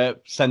the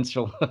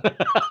central.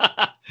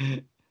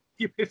 The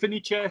Epiphany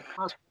chair.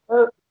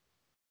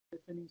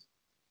 Epiphanies.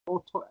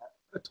 Or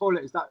a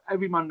toilet is that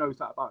every man knows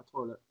that about a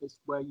toilet. It's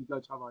where you go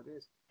to have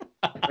ideas.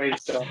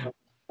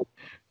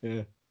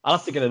 Yeah. I'll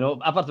have to get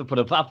I've had to put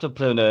a pad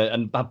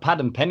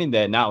and pen in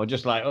there now.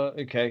 Just like, oh,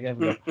 okay, there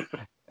we go.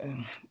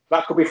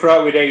 That could be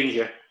fraught with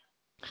danger.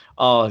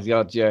 Oh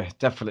God, yeah,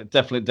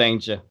 definitely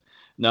danger.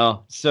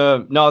 No,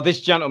 so no,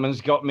 this gentleman's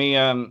got me.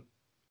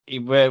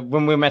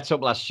 When we met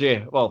up last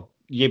year, well,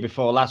 year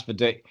before last for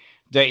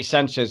Dirty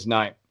Sanchez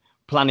night,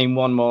 planning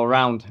one more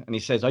round, and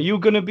he says, "Are you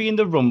going to be in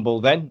the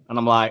Rumble then?" And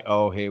I'm like,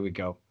 "Oh, here we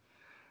go."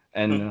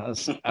 And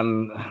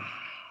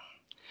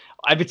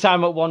every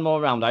time at one more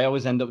round, I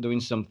always end up doing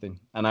something,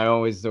 and I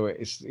always do it.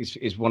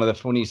 It's one of the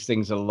funniest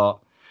things a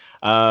lot.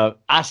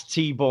 Ask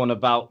T-Bone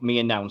about me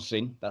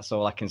announcing. That's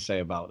all I can say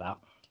about that.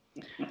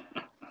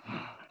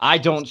 I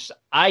don't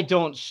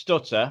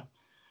stutter,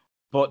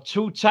 but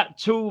two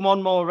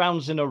one more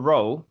rounds in a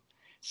row,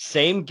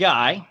 same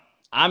guy.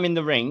 I'm in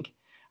the ring,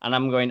 and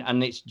I'm going,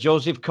 and it's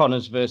Joseph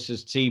Connors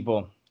versus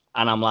T-Bone,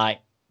 and I'm like,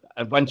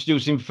 I've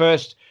introduced him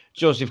first,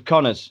 Joseph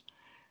Connors,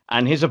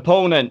 and his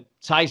opponent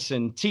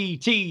Tyson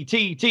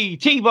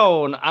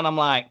T-Bone, and I'm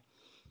like,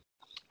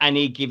 and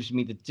he gives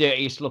me the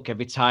dirtiest look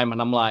every time, and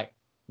I'm like,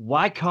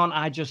 why can't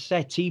I just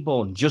say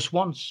T-Bone just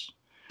once?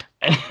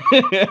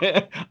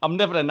 I'm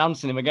never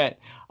announcing him again.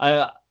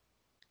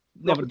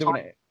 Never doing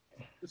it.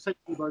 Just say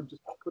T-Bone,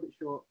 just cut it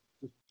short.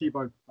 Just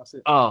T-Bone, that's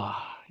it. Oh,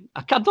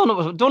 don't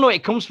know where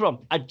it comes from.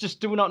 I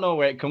just do not know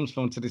where it comes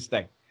from to this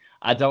day.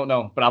 I don't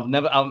know, but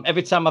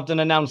every time I've done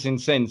announcing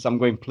since, I'm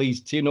going,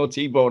 please, no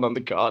T-Bone on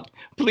the card.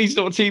 Please,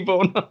 no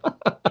T-Bone.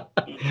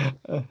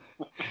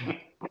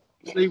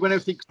 See, when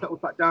everything settles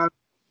back down,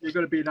 you're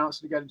going to be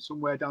announcing again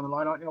somewhere down the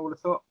line, aren't you? I would have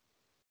thought.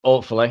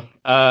 Hopefully.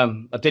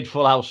 I did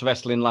Full House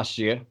Wrestling last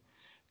year.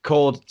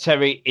 Called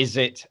Terry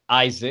Is-It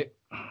Isaac.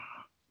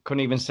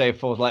 Couldn't even say a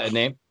 4-letter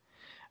name.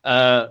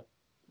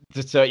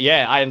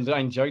 Yeah, I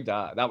enjoyed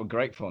that. That was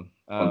great fun.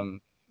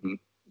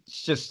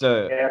 It's just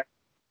I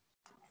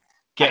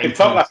can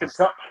talk.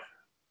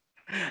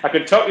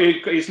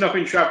 It's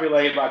nothing trap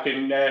related, but I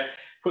can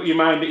put your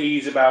mind at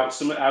ease about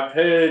some. I've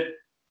heard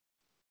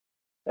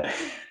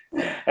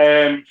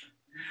the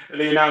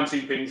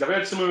announcing things. I've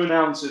heard some of the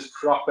announcers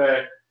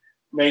proper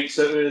make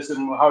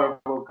some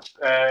horrible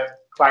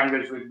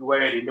clangers with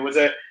wording. There was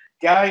a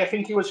guy, I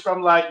think he was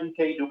from like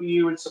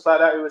UKW and stuff like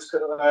that, who was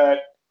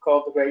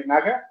called the Great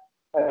Naga,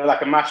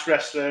 like a mass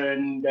wrestler,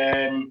 and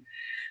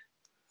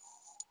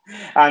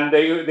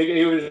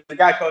it was a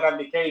guy called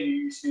Andy Kane who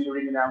used to do the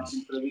ring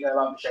announcing for the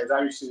Atlanta shows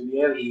I used to in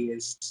the early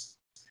years.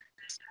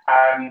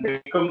 And he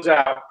comes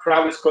out,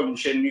 crowd is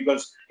punch, and he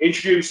goes,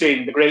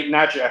 introducing the Great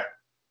Naja.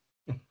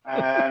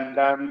 And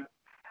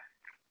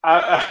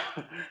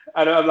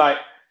I'm like,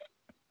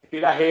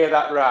 did I hear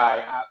that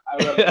right? I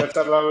was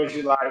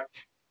like,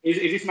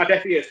 is this my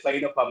deaf ears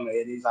playing up on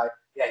me? And he's like,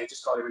 yeah, he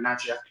just called him a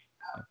Naja.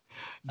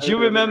 Do you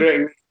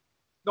remember?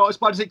 Not as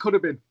bad as it could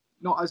have been.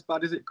 Not as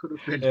bad as it could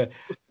have been. Yeah.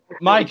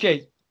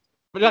 Mikey,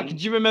 do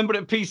you remember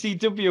at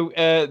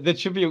PCW, the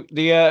tribute,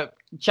 the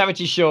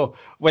charity show,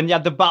 when you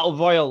had the Battle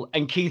Royal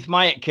and Keith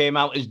Myatt came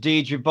out as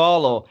Deirdre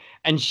Barlow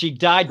and she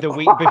died the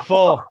week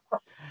before?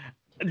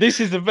 This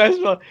is the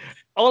best one.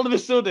 All of a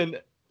sudden,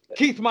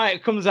 Keith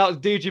Myatt comes out as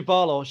Deirdre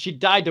Barlow. She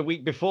died a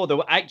week before, the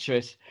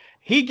actress.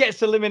 He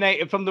gets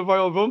eliminated from the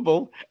Royal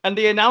Rumble, and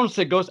the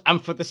announcer goes,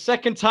 and for the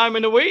second time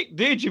in a week,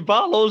 Deirdre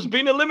Barlow's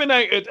been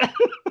eliminated.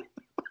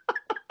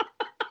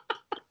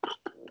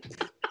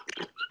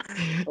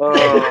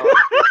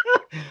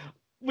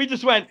 We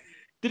just went,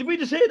 did we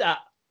just hear that?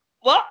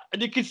 What?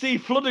 And you could see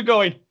Fludder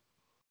going,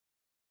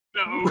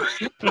 No.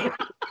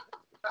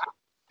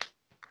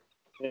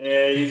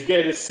 Yeah, he's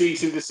getting a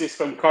cease and desist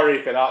from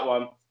Corey for that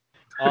one.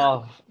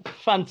 Oh,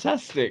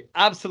 fantastic.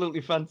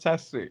 Absolutely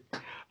fantastic.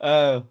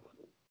 I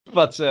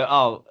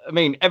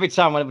mean, every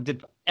time I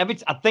did,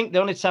 I think the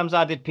only times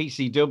I did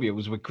PCW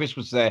was when Chris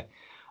was there.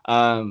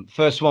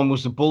 First one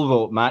was the Bull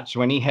Rope match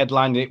when he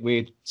headlined it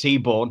with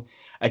T-Bone,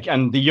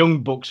 and the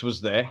Young Bucks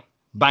was there.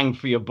 Bang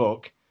for your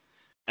buck.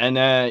 And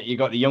you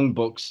got the Young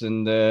Bucks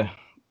and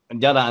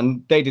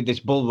they did this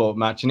Bull Rope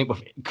match. And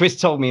Chris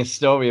told me a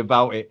story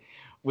about it,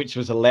 which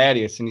was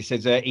hilarious. And he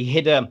says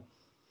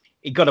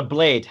he got a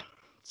blade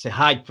to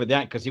hide for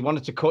that because he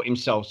wanted to cut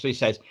himself. So he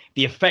says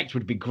the effect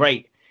would be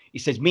great. He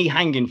says me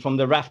hanging from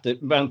the rafter,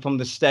 from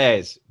the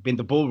stairs, being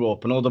the bull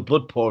rope and all the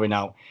blood pouring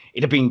out.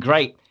 It'd have been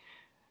great.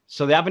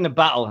 So they're having a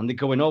battle and they're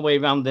going all the way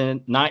around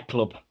the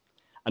nightclub.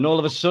 And all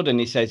of a sudden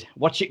he says,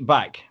 watch it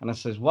back. And I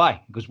says,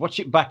 why? He goes, watch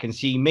it back and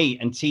see me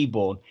and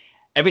T-Bone.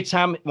 Every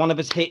time one of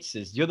us hits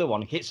us, the other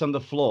one hits on the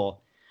floor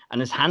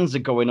and his hands are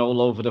going all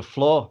over the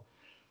floor.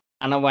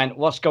 And I went,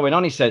 what's going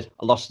on? He says,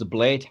 I lost the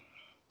blade.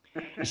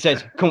 He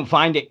says, couldn't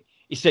find it.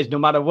 He says, no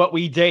matter what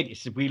we did, he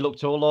said, we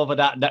looked all over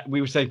that we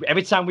were saying,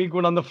 every time we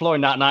go on the floor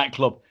in that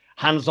nightclub,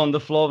 hands on the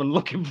floor and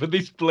looking for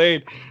this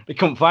blade. They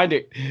couldn't find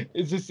it.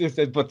 It's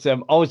just, but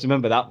always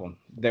remember that one.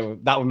 That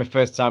was my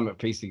first time at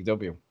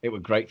PCW. It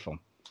was great fun.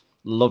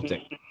 Loved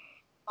it.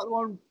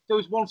 There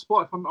was one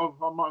spot,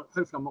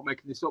 hopefully I'm not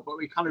making this up, but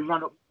we kind of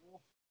ran up the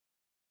wall.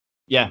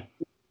 Yeah.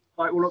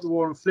 Like all up the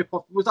wall and flip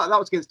off. That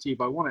was against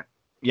T-Bone, wasn't it?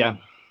 Yeah.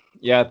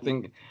 Yeah, I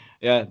think,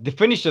 yeah. The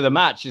finish of the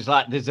match is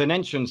like, there's an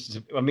entrance.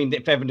 I mean,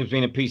 if everyone's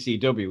been a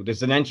PCW,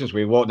 there's an entrance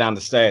where you walk down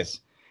the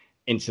stairs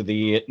into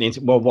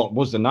what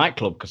was the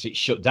nightclub, because it's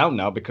shut down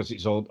now because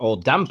it's all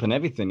damp and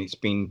everything. It's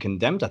been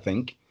condemned, I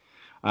think.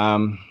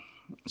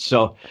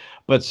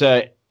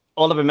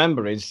 All I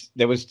remember is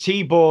there was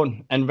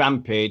T-Bone and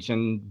Rampage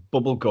and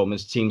Bubblegum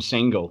as team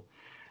single.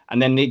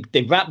 And then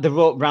they wrapped the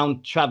rope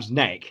around Trav's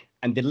neck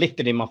and they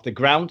lifted him off the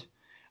ground.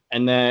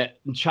 And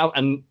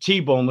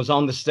T-Bone was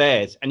on the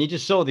stairs. And you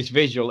just saw this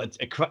visual,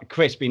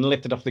 Chris being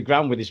lifted off the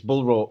ground with this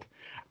bull rope.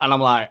 And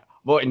I'm like,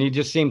 what? And you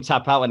just see him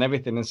tap out and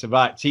everything and say,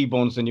 right,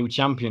 T-Bone's the new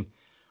champion.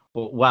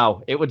 But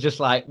wow, it was just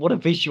like, what a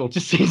visual.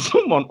 Just seeing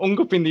someone hung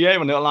up in the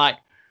air and they're like,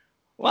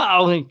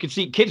 wow, you could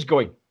see kids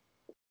going,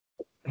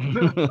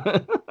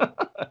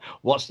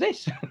 what's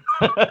this?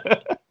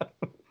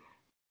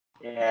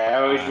 Yeah, I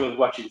always love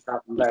watching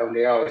Trav and Bell.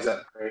 They always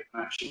have great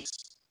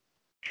matches.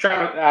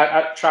 Trav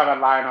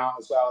and Lionheart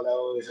as well. They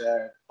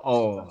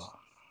always.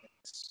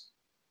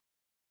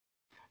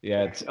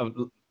 Yeah,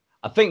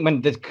 I think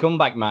when the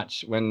comeback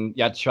match, when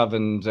you had Trav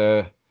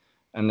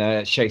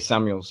and Shay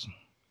Samuels,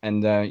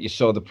 and you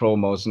saw the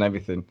promos and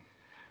everything,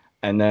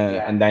 and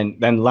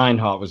then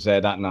Lionheart was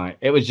there that night.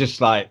 It was just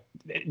like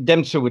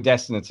them two were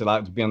destined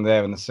to be on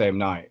there on the same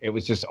night. It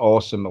was just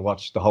awesome to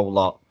watch the whole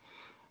lot.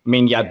 I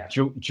mean,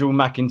 Drew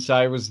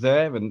McIntyre was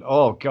there, and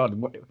oh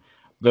god,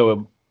 there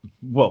were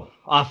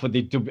half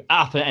the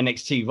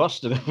NXT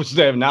roster that was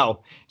there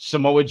now.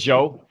 Samoa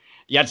Joe,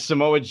 you had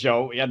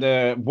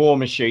the War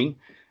Machine,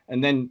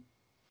 and then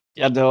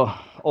you had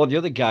all the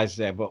other guys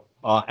there. But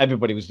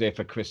Everybody was there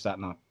for Chris that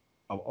night.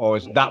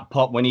 Always that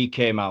pop when he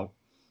came out,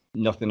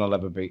 nothing will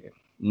ever beat it.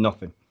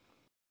 Nothing.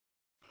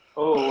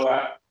 Oh,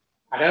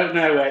 I don't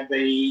know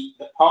the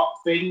pop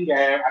thing.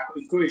 I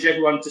encourage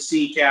everyone to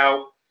seek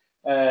out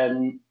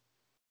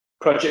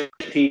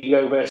Project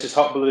Ego versus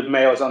Hot Blooded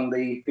Males on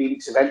the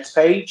Phoenix events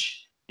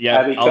page.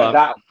 Yeah,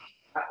 because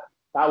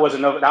that was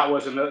another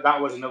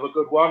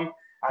good one.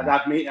 And I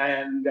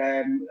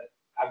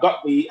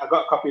got a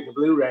copy of the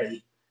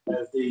Blu-ray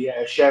of the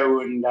show,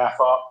 and I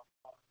thought,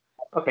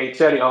 okay,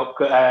 turn it up.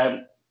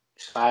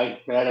 It's fine.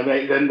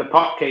 Then the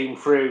pop came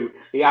through.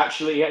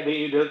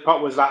 The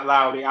pop was that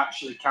loud. It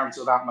actually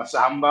cancelled out my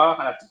soundbar.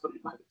 I had to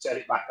turn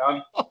it back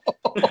on.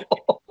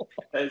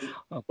 But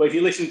if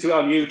you listen to it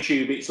on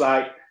YouTube, it's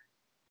like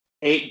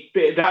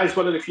that is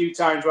one of the few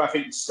times where I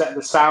think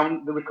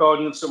the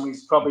recording of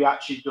somebody's probably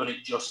actually done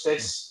it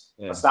justice,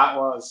 because that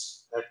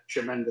was a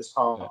tremendous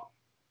pop.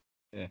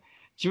 Yeah.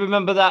 Do you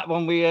remember that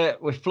when we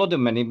flooded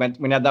him and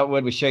we had that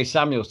word with Shay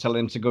Samuels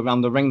telling him to go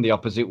around the ring the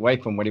opposite way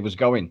from where he was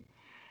going?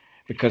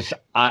 Because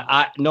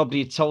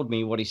nobody had told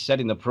me what he said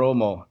in the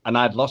promo, and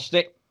I'd lost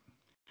it,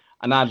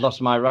 and I'd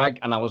lost my rag,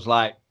 and I was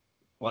like,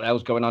 what the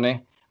hell's going on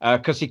here?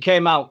 Because he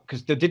came out,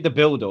 because they did the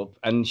build-up,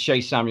 and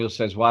Shay Samuels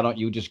says, why don't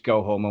you just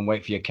go home and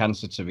wait for your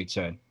cancer to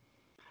return?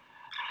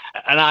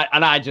 And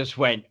I just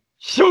went,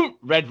 shoot,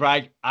 red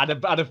rag, had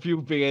a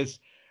few beers.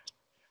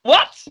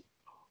 What?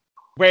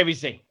 Where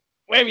is he?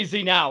 Where is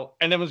he now?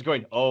 And everyone's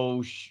going,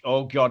 oh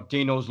God,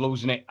 Dino's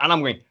losing it. And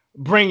I'm going,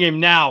 bring him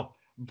now.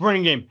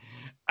 Bring him.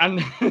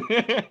 And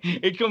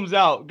it comes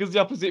out, goes the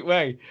opposite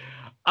way.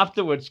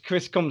 Afterwards,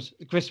 Chris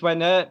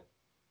went, what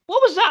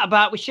was that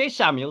about with Shay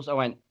Samuels? I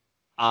went,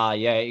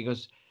 yeah. He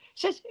goes,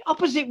 says,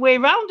 opposite way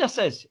round. I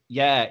says,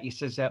 yeah. He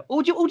says,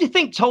 who do you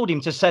think told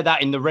him to say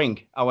that in the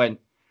ring? I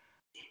went,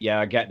 yeah,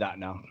 I get that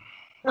now.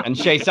 And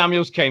Shay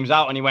Samuels came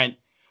out and he went,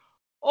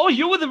 oh,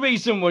 you were the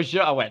reason, was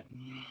you? I went,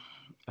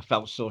 I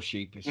felt so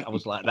sheepish. I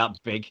was like that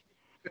big.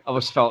 I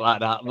always felt like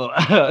that.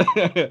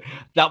 But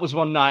that was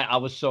one night I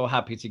was so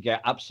happy to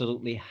get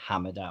absolutely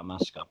hammered out of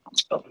Mascot.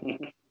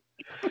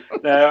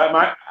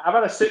 No, I've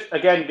had a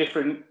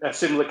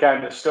similar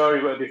kind of story,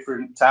 but a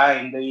different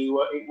time.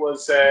 It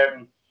was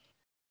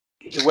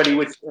when he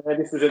was.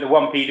 This was at the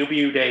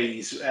 1PW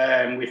days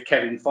with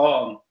Kevin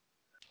Thorne,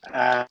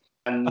 and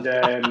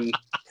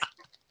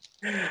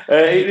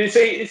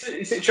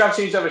Trav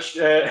seems to have a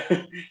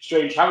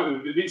strange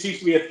habit. It seems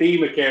to be a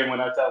theme occurring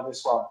when I tell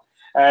this one.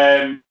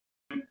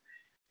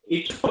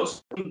 He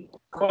puts,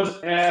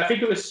 I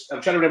think it was. I'm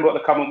trying to remember what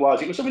the comment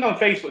was. It was something on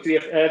Facebook.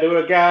 There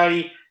were a guy.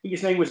 I think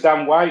his name was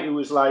Dan White, who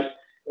was like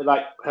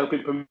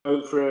helping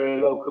promote for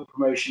a local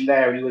promotion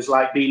there, and he was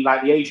like being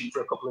like the agent for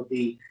a couple of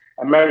the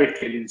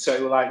Americans.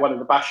 So like one of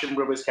the Basham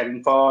brothers,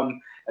 Kevin Thorne,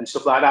 and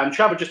stuff like that. And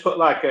Trevor just put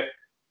like a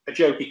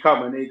jokey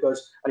comment. He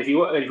goes, and if you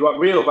want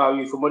real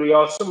value for money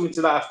or something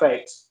to that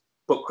effect,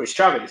 book Chris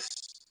Travis.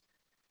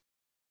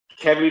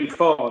 Kevin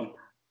Thorne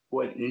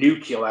went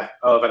nuclear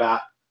over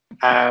that.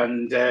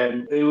 And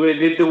they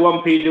did the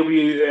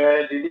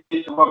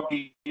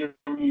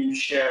 1PW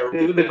show.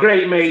 They're the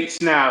great mates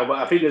now, but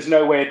I think there's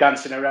no way of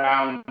dancing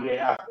around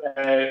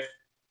it.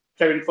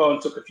 Kevin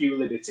Thorne took a few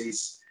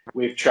liberties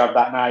with Trav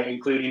that night,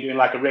 including doing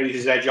like a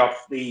razor's edge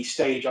off the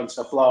stage onto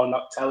the floor,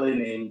 not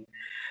telling him.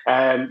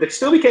 They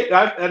still became,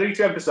 I need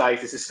to emphasise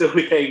this, they still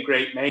became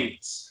great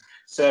mates.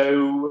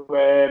 So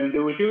they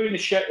were doing a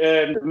show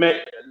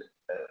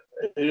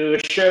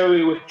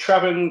with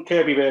Trav and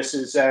Kirby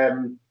versus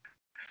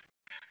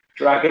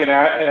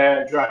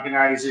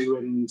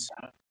Dragonizu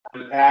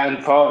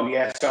and Thorne,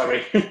 yeah,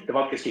 sorry, the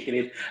vodka's kicking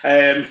in.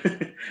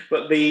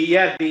 But like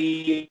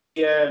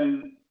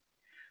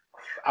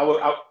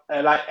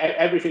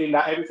everything in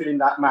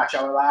that match. They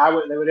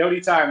were the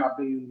only time I've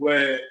been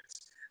worked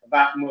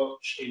that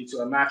much into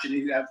a match,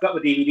 and I've got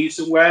the DVD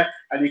somewhere,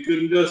 and you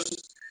could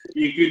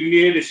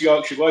hear this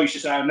Yorkshire voice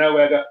just out of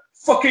nowhere go,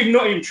 fucking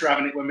nutting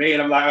Trav, it with me,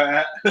 and I'm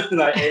like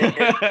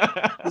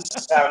the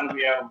sound of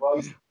my own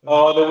voice.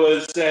 Or there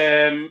was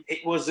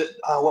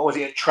what was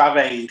it, at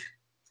Travade?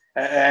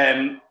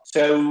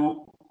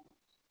 So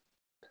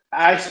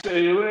I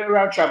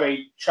around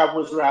Travade. Trav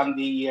was around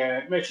the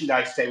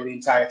merchandise table the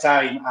entire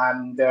time,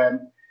 and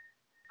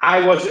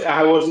I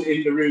wasn't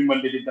in the room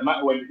when they did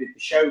the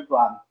show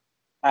plan,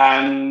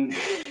 and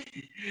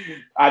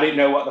I didn't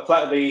know what the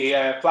plan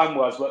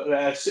was.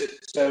 But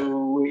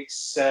so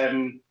it's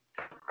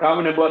can't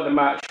remember what the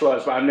match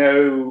was, but I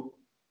know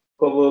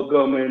Bubble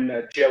Gum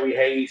and Joey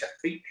Hayes. I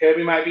think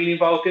Kirby might be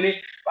involved in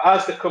it. But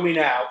as they're coming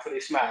out for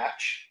this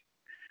match,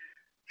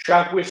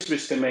 Trav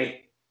whispers to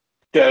me,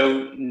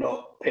 "Don't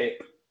nut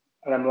Pip,"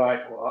 and I'm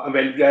like, "What?" And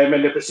then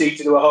they proceed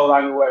to do a whole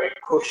angle where it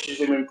pushes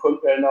him and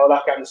all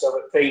that kind of stuff.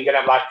 And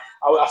I'm like,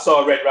 I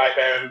saw a red right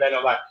there, and then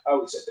I'm like,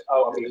 "Oh, it's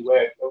I mean,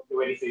 don't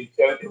do anything,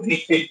 don't do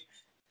anything."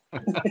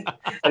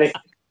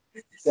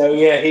 So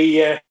yeah,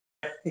 he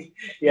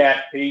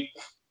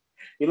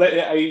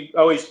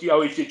always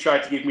did try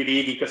to give me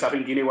the Iggy, because I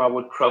think he knew I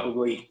would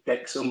probably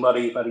deck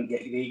somebody if I didn't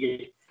get the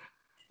Iggy.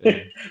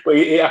 Yeah. But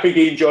I think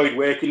he enjoyed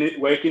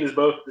working us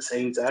both at the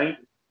same time.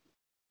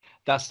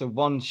 That's the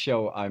one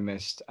show I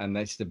missed, and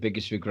that's the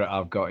biggest regret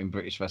I've got in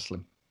British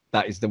wrestling.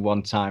 That is the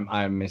one time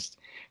I missed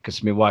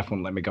because my wife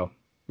wouldn't let me go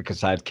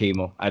because I had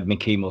chemo. I had my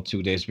chemo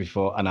 2 days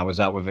before, and I was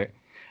out with it,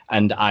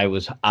 and I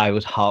was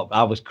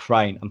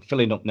crying. I'm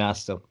filling up now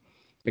still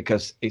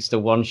because it's the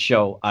one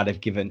show I'd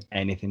have given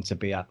anything to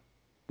be at,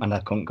 and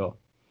I couldn't go.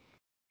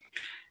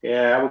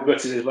 Yeah, I would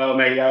gutted as well,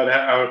 mate.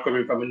 I was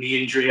coming from a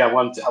knee injury. I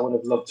would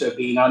have loved to have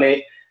been on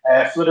it.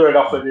 Flutter had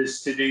offered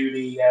us to do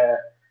the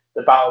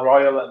Battle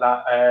Royal at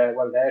that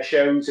one of their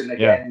shows, and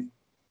again,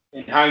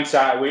 in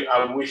hindsight,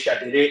 I wish I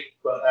did it,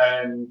 but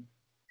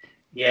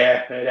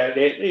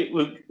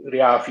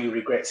there are a few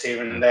regrets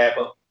here and there,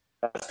 but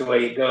that's the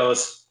way it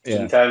goes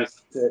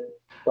sometimes.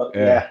 But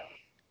yeah.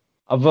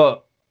 I've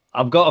got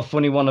a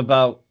funny one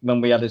about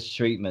when we had his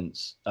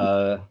treatments.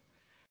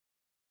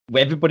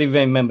 Everybody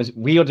remembers.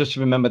 We all just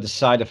remember the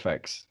side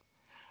effects,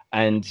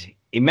 and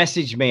he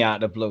messaged me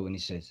out of the blue, and he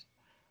says,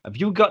 "Have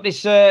you got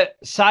this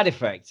side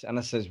effect?" And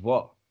I says,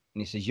 "What?"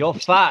 And he says, "Your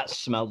farts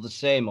smell the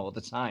same all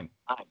the time."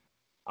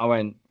 I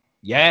went,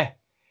 "Yeah."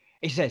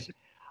 He says,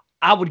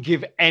 "I would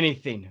give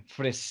anything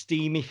for a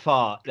steamy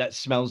fart that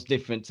smells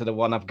different to the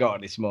one I've got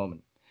at this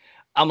moment."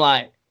 I'm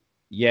like,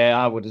 "Yeah,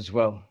 I would as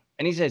well."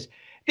 And he says,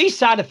 "These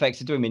side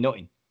effects are doing me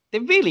nothing. They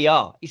really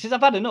are." He says,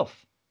 "I've had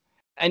enough."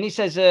 And he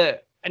says,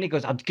 and he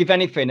goes, "I'd give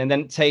anything." And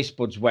then taste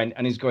buds went,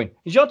 and he's going,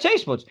 "Is your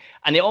taste buds?"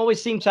 And it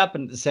always seemed to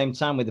happen at the same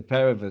time with the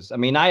pair of us. I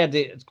mean, I had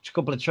a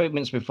couple of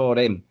treatments before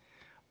him,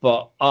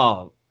 but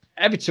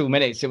every 2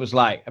 minutes it was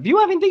like, "Have you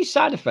having these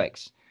side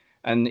effects?"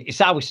 And it's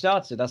how we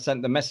started. I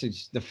sent the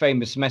message, the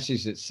famous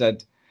message that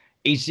said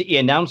he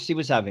announced he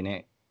was having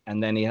it,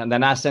 and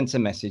then I sent a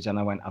message and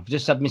I went, "I've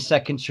just had my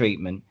second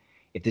treatment.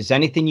 If there's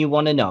anything you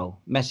want to know,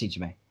 message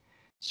me."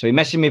 So he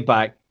messaged me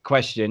back,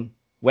 question,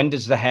 "When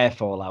does the hair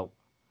fall out?"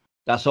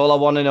 That's all I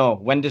want to know.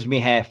 When does my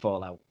hair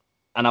fall out?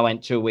 And I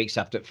went 2 weeks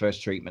after the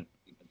first treatment.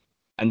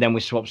 And then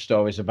we swapped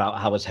stories about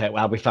how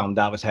we found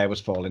out his hair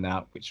was falling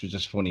out, which was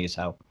just funny as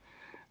hell.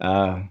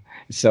 It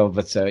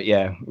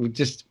was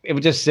just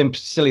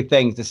silly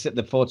things.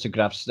 The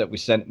photographs that we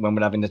sent when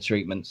we're having the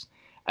treatments,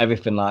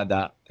 everything like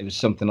that. It was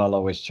something I'll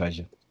always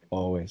treasure.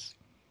 Always.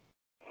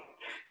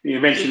 You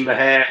mentioned the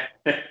hair.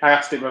 I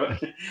asked him,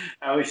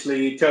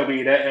 obviously, he told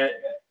me that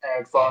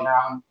falling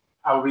out.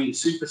 I was being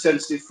super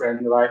sensitive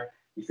friend, like,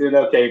 "You feeling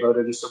okay, bud?"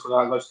 and stuff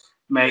like that. Goes,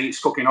 "Mate, it's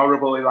fucking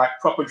horrible." He like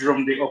proper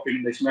drummed it up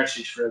in this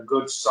message for a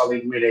good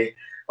solid minute.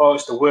 "Oh,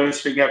 it's the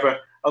worst thing ever.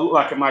 I look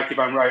like a Mikey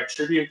Van Riot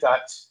tribute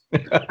act."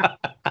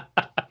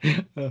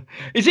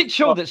 Is it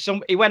true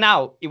that he went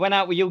out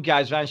with you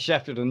guys around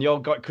Sheffield and you all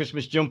got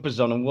Christmas jumpers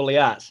on and woolly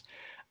hats,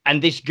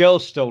 and this girl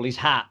stole his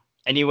hat,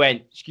 and he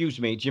went, "Excuse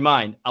me, do you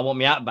mind? I want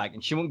my hat back."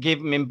 And she wouldn't give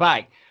him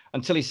back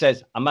until he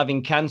says, "I'm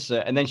having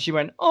cancer." And then she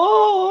went,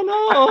 "Oh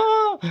no,"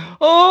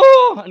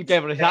 and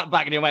gave her his hat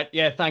back, and he went,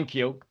 "Yeah, thank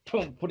you."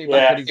 Put it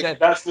back on his head.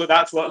 That's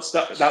what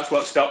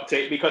stopped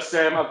it, because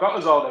I've got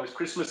us all those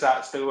Christmas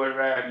hats. They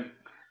were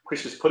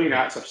Christmas pudding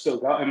hats. I've still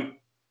got them,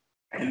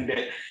 and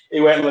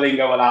he went letting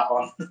go of that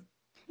one.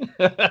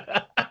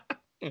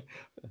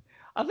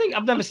 I think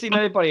I've never seen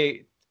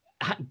anybody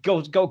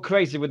go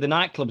crazy with the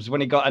nightclubs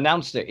when he got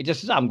announced it. He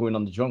just says, "I'm going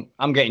on the drunk.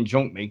 I'm getting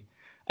drunk, me."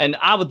 And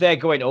I was there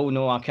going, "Oh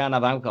no, I can't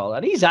have alcohol."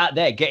 And he's out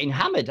there getting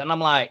hammered, and I'm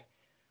like,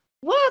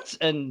 "What?"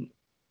 And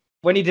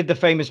when he did the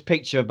famous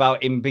picture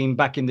about him being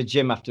back in the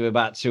gym after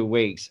about 2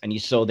 weeks, and you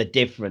saw the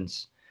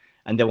difference,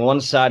 and then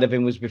one side of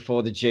him was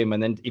before the gym,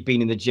 and then he'd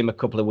been in the gym a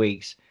couple of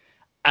weeks,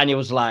 and he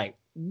was like,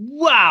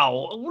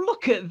 "Wow,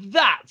 look at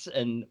that!"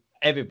 And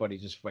everybody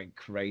just went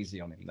crazy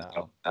on him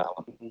now.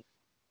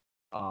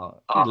 I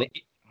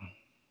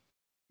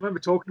remember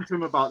talking to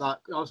him about that.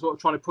 I was sort of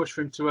trying to push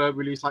for him to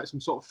release like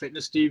some sort of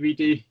fitness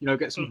DVD,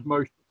 get some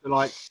promotion to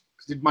because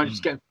he managed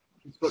to get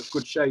in such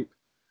good shape.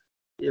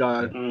 He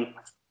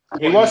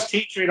was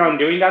teetering on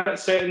doing that at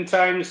certain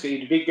times.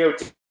 He did go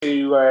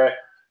to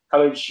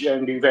college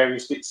and do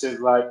various bits of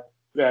like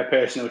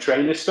personal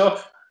trainer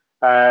stuff.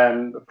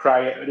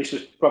 This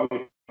was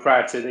probably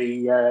prior to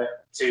the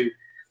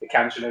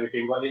cancer and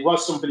everything, but it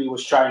was something he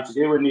was trying to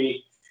do, and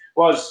he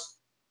was.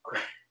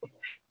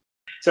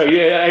 So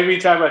yeah, every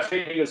time I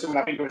think of something,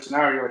 I think of a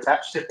scenario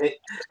attached to it.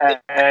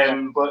 But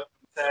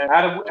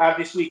I had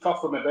this week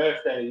off for my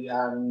birthday,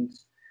 and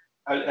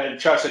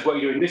Charles said, "What are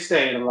you doing this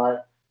day?" And I'm like,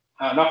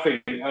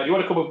 "Nothing. Do you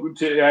want to come up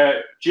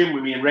to gym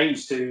with me and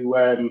Reigns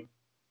to?"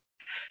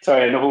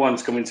 Sorry, another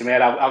one's coming to me,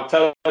 and I'll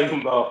tell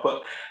you both.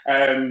 But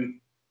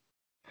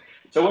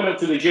so I went up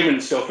to the gym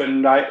and stuff,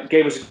 and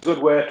gave us a good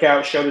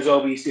workout, showed us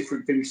all these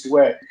different things to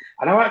wear,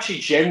 and I'm actually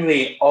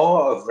generally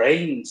awe of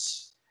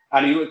Reigns.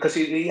 And because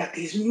he had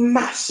these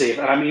massive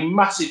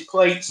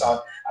plates on,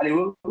 and he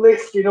was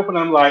lifting up, and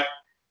I'm like,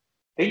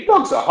 he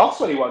dog's a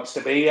hoss when he wants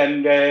to be.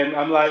 And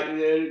I'm like,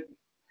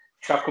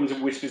 Trav comes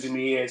and whispers in my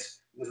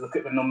ears, "Look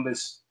at the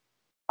numbers."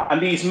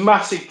 And these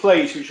massive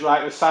plates, which are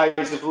like the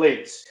size of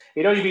lids,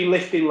 he'd only been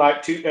lifting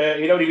like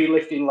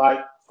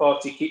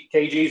 40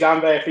 kgs.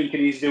 I'm there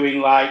thinking he's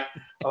doing like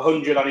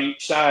 100 on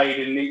each side,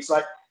 and it's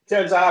like,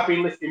 turns out I've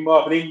been lifting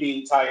more than him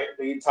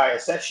the entire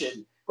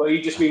session. but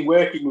he'd just been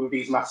working with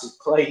these massive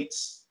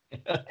plates.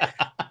 that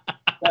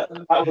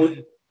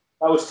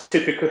was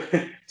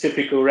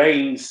typical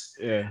Reigns.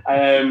 Yeah.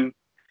 I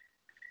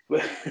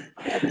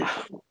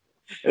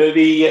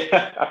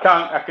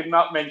could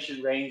not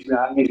mention Reigns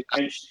without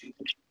mentioning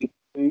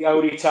the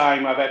only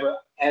time I've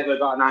ever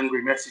got an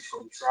angry message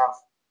from Trav.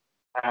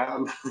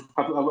 I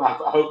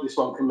hope this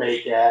one can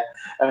make it.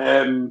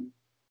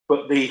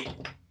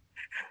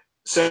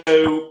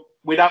 So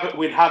we'd had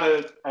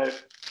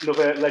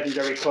another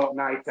legendary Court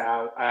night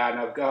out, and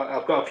I've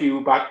got a few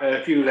of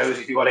those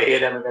if you want to hear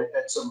them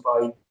at some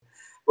point.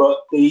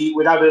 But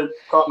we'd had a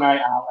Court night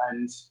out,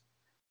 and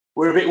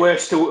we're a bit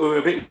worse to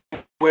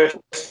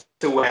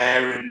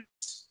wear, and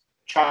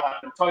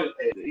toilet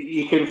paper.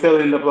 You can fill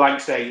in the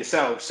blanks there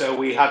yourself. So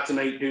we had to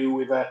make do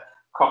with a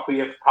copy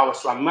of Power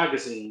Slam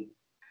magazine,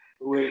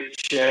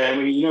 which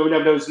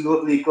those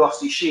lovely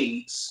glossy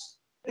sheets.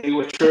 It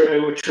was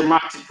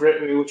traumatic for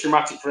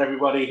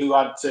everybody who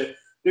had to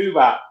do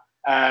that.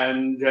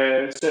 And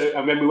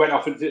then we went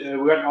off went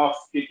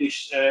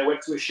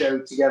to a show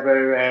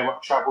together.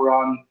 What Trav were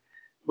on,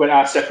 went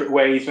our separate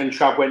ways. Then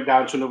Trav went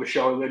down to another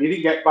show, and then he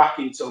didn't get back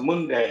until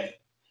Monday.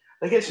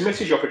 I get a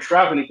message off of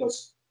Trav, and he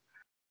goes,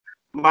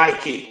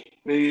 "Mikey,"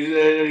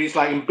 he's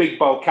like in big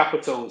bold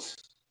capitals,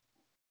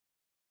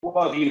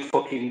 "What have you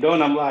fucking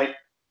done?" I'm like,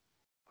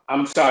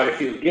 "I'm sorry, I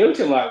feel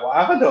guilty." I'm like, "What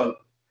have I done?"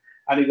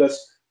 And he goes,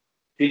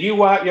 "Did you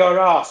wipe your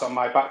ass on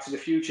my Back to the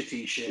Future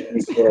t-shirt?"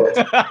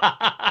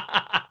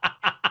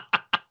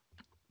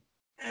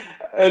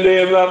 And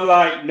I'm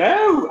like,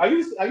 "No, I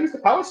used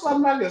the Power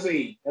Slam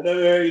magazine." And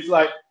then he's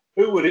like,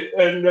 "Who would it?"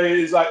 And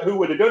he's like, "Who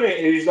would have done it?"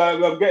 And he's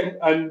like, "I'm getting."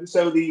 And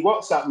so the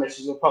WhatsApp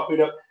messages are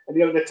popping up, and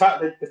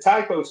the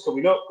typos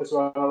coming up because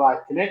we're on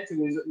like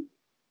connecting.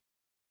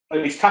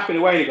 And he's tapping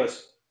away. And he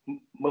goes,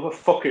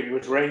 "Motherfucker, it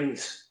was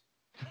Reigns."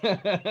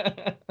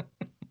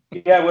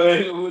 Yeah,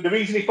 well, the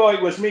reason he thought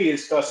it was me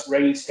is because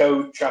Reigns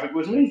told Trav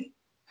was me,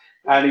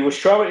 and he was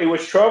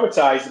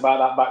traumatized about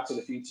that Back to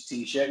the Future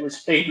t-shirt. It was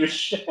his favorite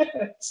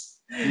shirt.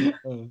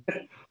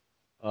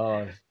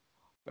 Oh,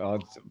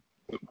 God.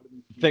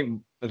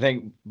 I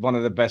think one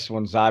of the best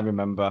ones I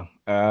remember.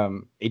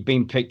 He'd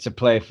been picked to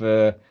play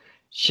for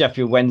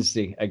Sheffield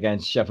Wednesday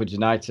against Sheffield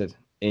United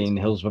in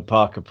Hillsborough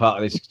Park, a part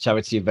of this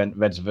charity event,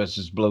 Reds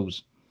versus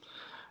Blues.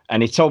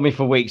 And he told me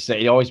for weeks that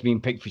he'd always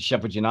been picked for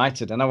Sheffield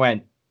United, and I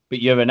went,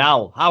 "But you're an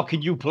owl. How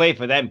can you play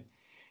for them?"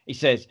 He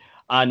says,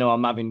 "I know,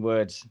 I'm having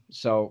words."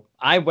 So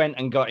I went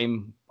and got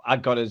him. I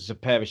got us a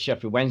pair of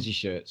Sheffield Wednesday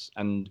shirts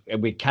and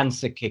with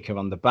Cancer Kicker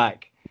on the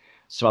back.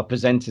 So I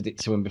presented it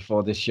to him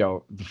before the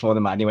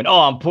match. And he went, "Oh,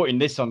 I'm putting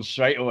this on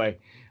straight away."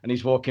 And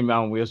he's walking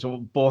around with us,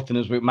 both of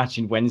us with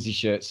matching Wednesday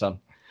shirts on.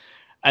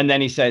 And then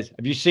he says,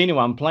 "Have you seen who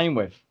I'm playing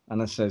with?"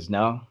 And I says,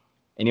 "No."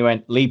 And he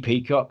went, "Lee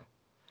Peacock."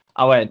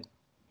 I went,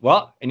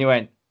 "What?" And he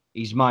went,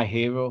 "He's my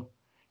hero."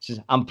 He says,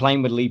 "I'm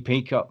playing with Lee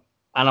Peacock."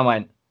 And I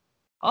went,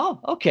 "Oh,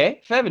 okay,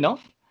 fair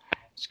enough."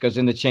 Just goes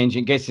in the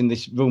changing, gets in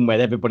this room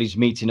where everybody's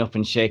meeting up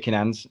and shaking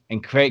hands.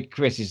 And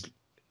Chris is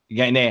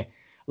getting there.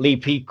 Lee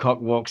Peacock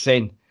walks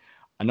in,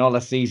 and all I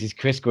see is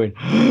Chris going,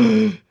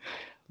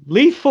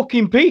 "Lee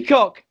fucking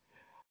Peacock!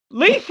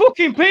 Lee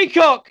fucking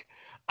Peacock!"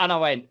 And I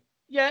went,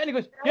 "Yeah." And he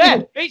goes,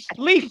 "Yeah, it's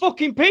Lee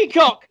fucking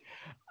Peacock."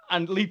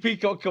 And Lee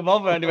Peacock come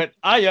over and he went,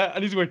 "Hiya,"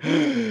 and he's going,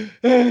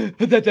 and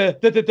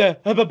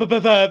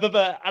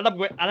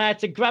I had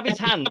to grab his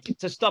hand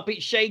to stop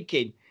it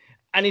shaking,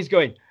 and he's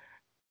going,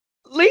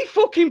 "Lee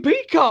fucking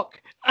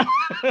Peacock."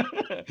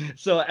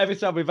 So every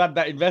time we've had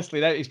that in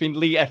wrestling, it's been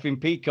Lee effing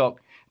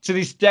Peacock. To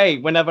this day,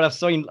 whenever I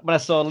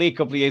saw Lee a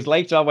couple of years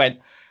later, I went,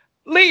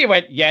 "Lee." He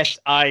went, "Yes,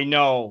 I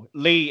know,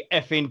 Lee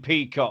effing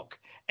Peacock.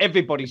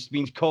 Everybody's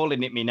been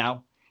calling it me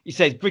now." He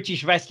says,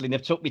 "British wrestling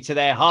have took me to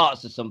their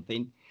hearts or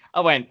something." I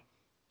went,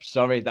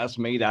 "Sorry, that's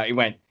me." That he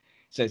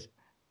says,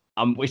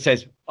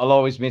 "I'll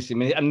always miss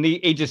him." And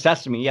he just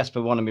asked me. He asked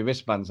for one of my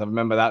wristbands. I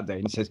remember that day.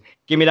 And he says,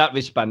 "Give me that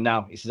wristband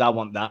now." He says, "I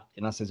want that."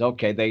 And I says,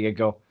 "Okay, there you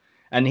go."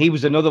 And he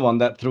was another one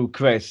that through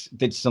Chris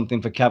did something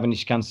for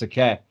Cavendish Cancer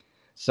Care.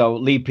 So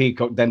Lee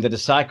Peacock then did a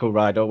cycle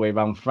ride all the way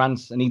around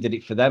France, and he did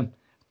it for them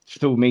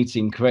through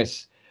meeting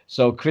Chris.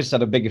 So Chris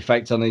had a big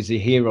effect on his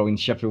hero in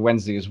Sheffield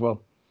Wednesday as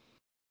well.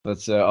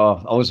 But I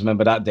always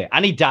remember that day.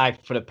 And he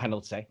dived for the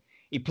penalty.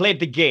 He played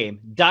the game,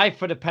 dived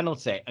for the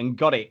penalty and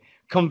got it,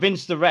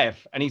 convinced the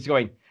ref. And he's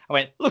going, I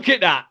went, "Look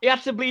at that. He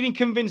had to bleeding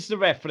convince the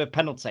ref for the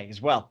penalty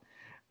as well."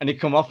 And he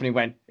come off and he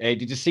went, "Hey,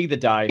 did you see the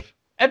dive?"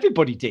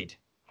 Everybody did.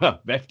 Huh,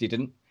 ref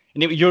didn't.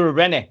 And it was Euro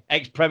Rennie,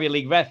 ex-Premier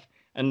League ref.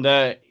 And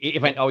he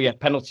went, "Oh, yeah,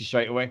 penalty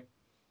straight away."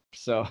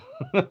 So,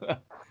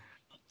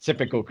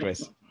 typical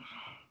Chris.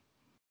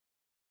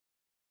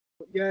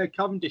 Yeah,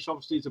 Cavendish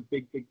obviously is a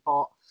big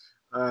part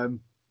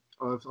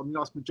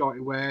that's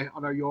majority where I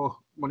know your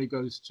money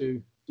goes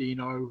to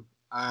Dino.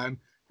 You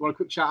want a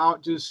quick shout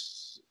out?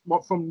 Just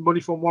what from money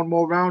from one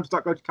more round? Does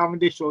that go to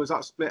Cavendish or is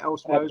that split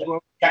elsewhere as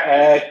well?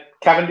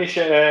 Cavendish,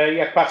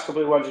 past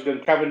couple of ones have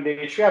done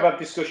Cavendish. We have had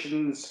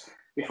discussions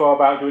before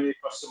about doing it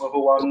for some other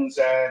ones,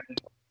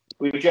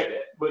 but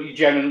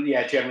generally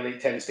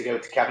it tends to go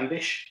to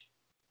Cavendish.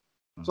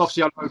 So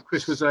obviously, I know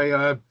Chris was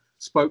a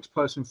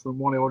spokesperson from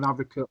one or an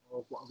advocate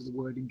or whatever the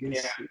wording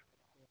is.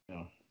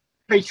 Yeah.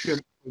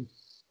 Patreon.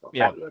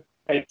 Yeah.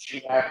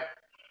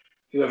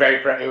 You were very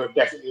proud. You were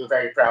definitely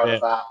very proud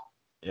of that.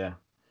 Yeah.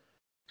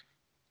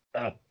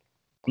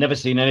 Never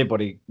seen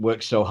anybody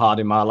work so hard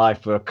in my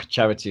life for a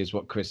charity as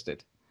what Chris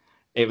did.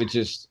 It was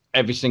just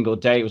every single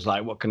day. It was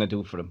like, what can I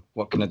do for him?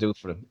 What can I do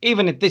for him?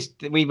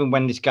 Even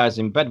when this guy's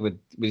in bed with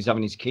he's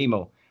having his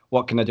chemo,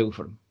 what can I do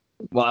for him?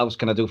 What else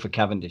can I do for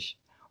Cavendish?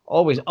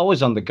 Always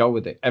on the go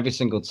with it every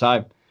single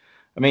time.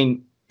 I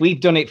mean,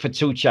 we've done it for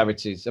 2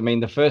 charities. I mean,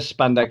 the first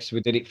spandex,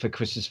 we did it for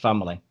Chris's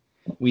family.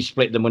 We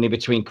split the money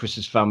between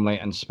Chris's family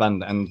and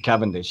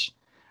Cavendish.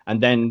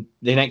 And then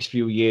the next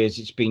few years,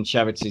 it's been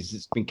charities.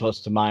 It's been close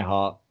to my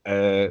heart.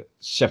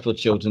 Sheffield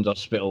Children's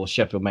Hospital,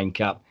 Sheffield Main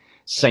Cap,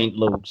 St.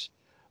 Luke's.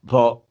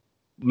 But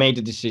made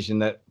a decision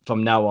that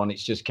from now on,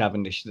 it's just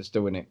Cavendish that's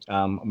doing it.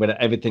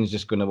 Everything's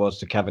just going towards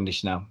to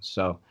Cavendish now.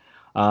 So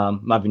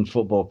I'm having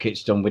football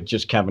kits done with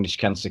just Cavendish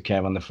Cancer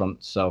Care on the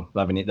front. So I'm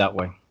having it that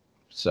way.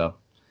 So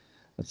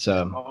that's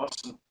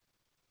awesome.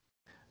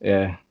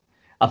 Yeah.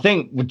 I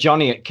think with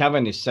Johnny at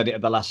Cavendish said it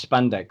at the last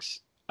spandex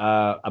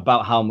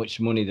about how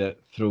much money that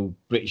through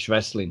British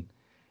Wrestling,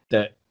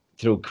 that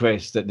through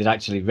Chris, that they'd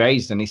actually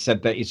raised. And he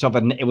said that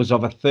it was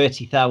over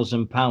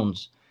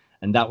 £30,000.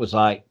 And that was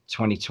like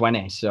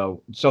 2020.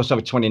 So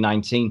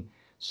 2019.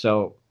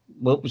 So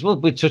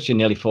we're touching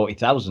nearly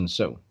 40,000.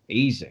 So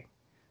easy.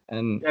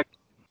 And yeah,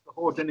 the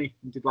whole, didn't he?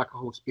 He did like a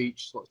whole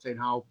speech sort of saying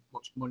how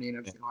much money and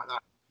everything like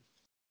that.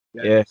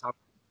 Yeah.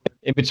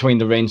 In between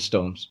the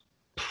rainstorms.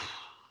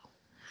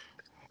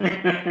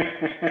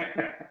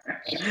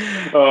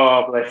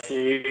 Oh, bless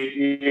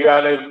you. You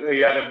had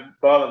a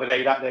ball of a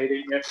day that day,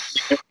 didn't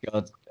you?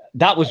 God,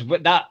 that was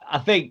that. I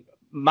think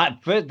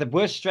the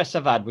worst stress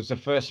I've had was the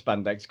first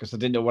spandex because I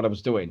didn't know what I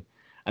was doing,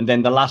 and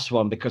then the last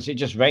one because it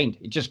just rained.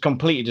 It just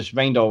completely just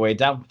rained all the way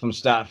down from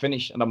start to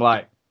finish, and I'm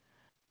like,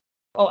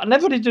 oh, and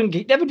everybody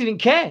didn't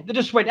care. They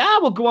just went,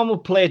 we'll go on, we'll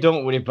play.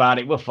 Don't worry about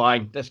it. We're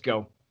fine. Let's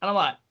go. And I'm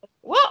like,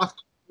 what?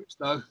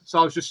 So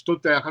I was just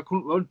stood there. I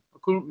couldn't run. I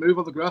couldn't move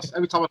on the grass.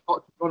 Every time I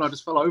thought to run, I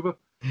just fell over.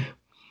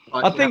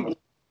 I think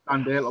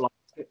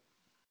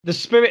the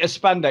spirit of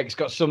spandex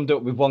got summed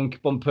up with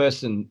one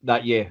person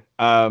that year.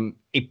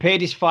 He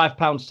paid his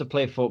 £5 to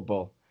play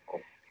football,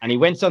 and he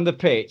went on the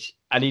pitch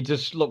and he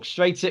just looked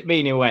straight at me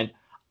and he went,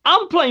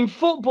 "I'm playing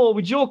football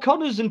with Joe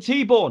Connors and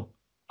T-Bone."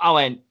 I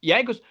went, "Yeah."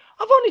 He goes,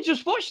 "I've only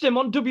just watched him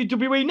on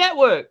WWE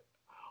Network.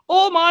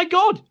 Oh my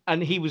God!"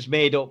 And he was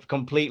made up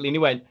completely. And he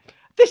went,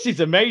 "This is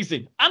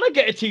amazing," and I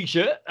get a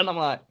T-shirt, and I'm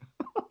like.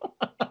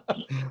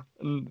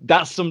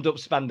 That summed up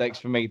spandex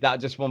for me. That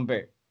just one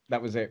bit.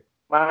 That was it.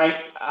 Mike,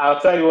 I'll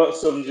tell you what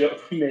sums up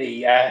for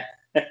me.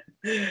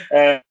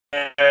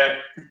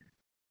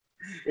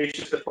 It's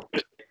just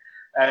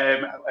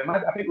I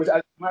think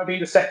it might be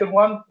the second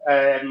one.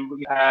 And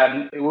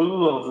it was a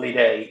lovely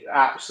day,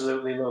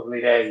 absolutely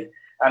lovely day.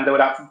 And they were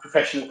that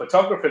professional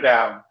photographer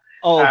down.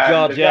 Oh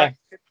God, yeah.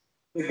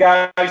 The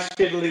guy's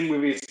fiddling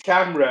with his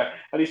camera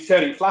and he's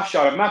turning flash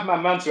on. And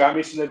man to out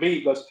missing the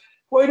beat goes,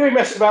 "What are you doing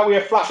messing about with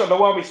your flash on? The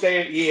one we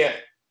stay here."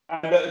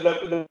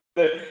 And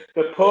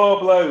the poor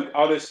bloke,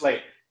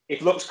 honestly,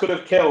 if looks could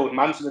have killed,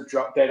 Manson had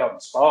dropped dead on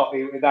the spot.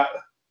 With that,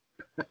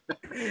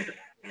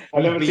 I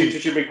never seen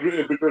such a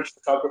begrudged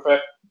photographer.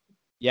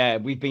 Yeah,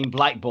 we've been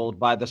blackballed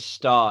by the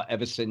Star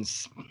ever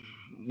since.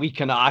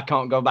 I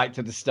can't go back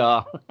to the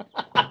Star.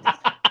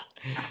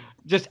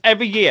 Just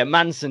every year,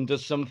 Manson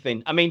does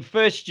something. I mean,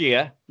 first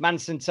year,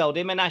 Manson told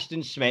him and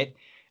Ashton Smith,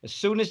 as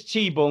soon as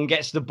T-Bone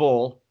gets the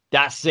ball,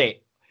 that's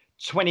it.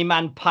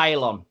 20-man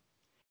pylon.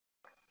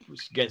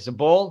 Gets the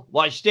ball,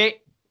 watched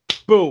it,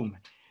 boom.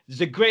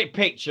 There's a great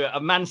picture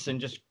of Manson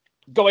just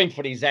going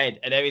for his head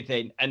and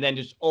everything, and then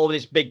just all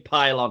this big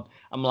pylon.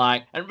 I'm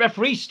like, and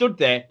referee stood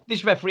there.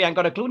 This referee ain't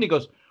got a clue. And he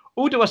goes,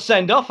 "Who do I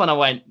send off?" And I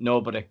went,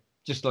 "Nobody.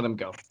 Just let him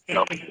go.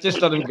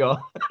 Just let him go."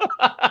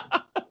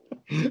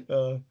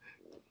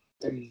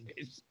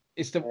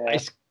 It's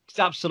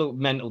absolute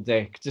mental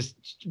day. Just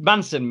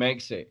Manson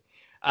makes it.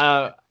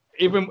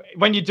 Even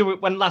when you do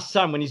it, when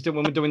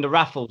we're doing the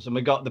raffles and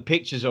we got the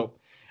pictures up,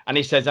 and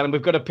he says, and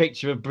we've got a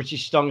picture of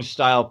British Strong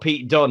Style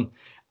Pete Dunne,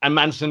 and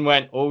Manson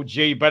went, "Oh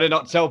gee, better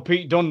not tell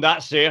Pete Dunne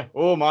that's here.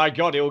 Oh my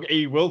God,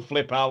 he will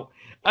flip out."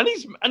 And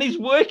he's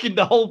working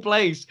the whole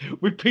place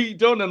with Pete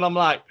Dunne, and I'm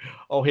like,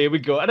 "Oh, here we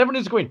go." And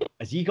everyone's going,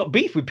 "Has he got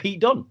beef with Pete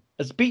Dunne?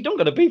 Has Pete Dunne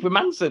got a beef with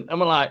Manson?" And I'm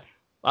like,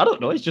 "I don't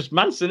know. It's just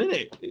Manson, isn't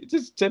it? It's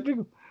just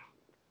typical."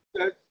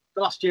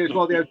 Last year as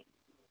well, they had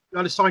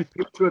a signed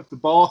picture of the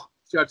bar.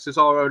 So you had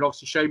Cesaro and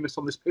obviously Sheamus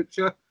on this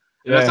picture.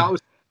 And as I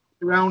was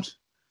around,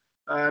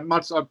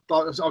 Mads, I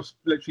was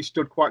literally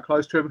stood quite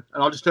close to him,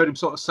 and I just heard him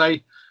sort of say,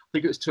 I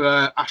think it was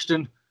to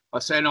Ashton, I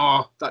was saying,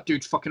 "Oh, that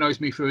dude fucking owes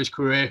me for his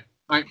career.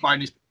 I ain't buying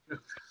his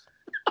picture."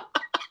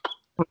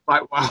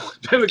 Like, wow,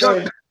 there we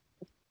go.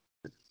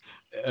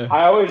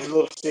 I always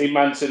love seeing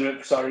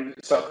Manson, soccer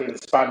and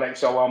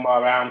spandex or one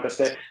more around because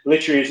there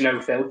literally is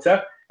no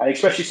filter, and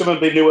especially some of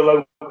the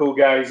newer local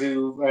guys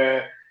who,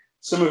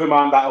 some of them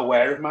aren't that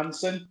aware of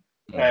Manson.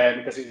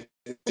 because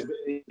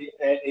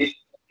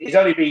he's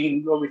only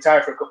been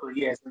retired for a couple of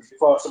years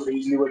before some of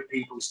these newer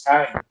people's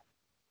time.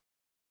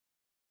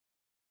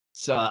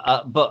 So,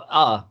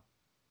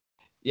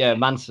 yeah,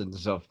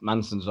 Manson's off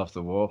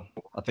the wall.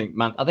 I think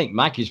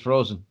Mike is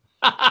frozen.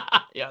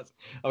 Yes,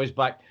 I was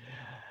back.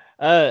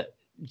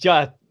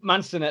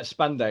 Manson at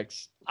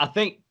Spandex. I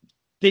think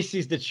this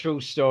is the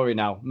true story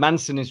now.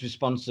 Manson is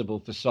responsible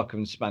for Soccer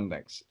and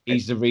Spandex.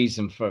 He's the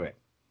reason for it.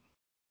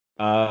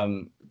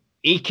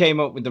 He came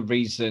up with the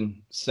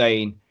reason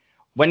saying,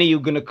 when are you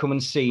going to come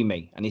and see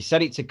me? And he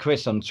said it to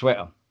Chris on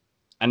Twitter.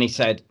 And he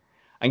said,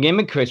 and him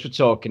and Chris were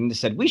talking, and they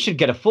said, we should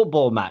get a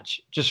football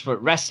match just for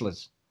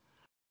wrestlers.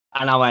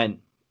 And I went,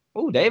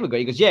 oh, there we go.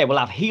 He goes, yeah, we'll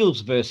have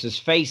heels versus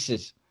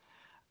faces.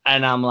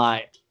 And I'm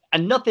like,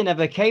 and nothing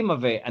ever came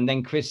of it. And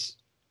then Chris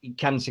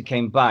Cancer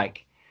came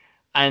back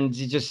and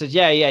he just said,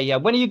 yeah.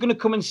 When are you going to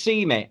come and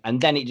see me? And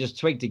then it just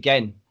twigged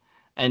again.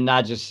 And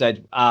I just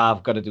said,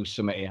 I've got to do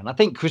something here. And I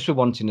think Chris was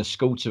wanting a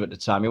scooter at the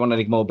time. He wanted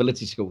a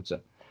mobility scooter.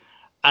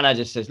 And I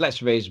just said,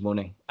 let's raise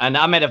money. And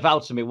I made a vow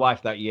to my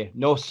wife that year.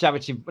 No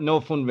charity,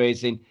 no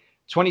fundraising.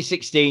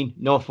 2016,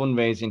 no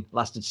fundraising.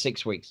 Lasted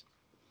 6 weeks.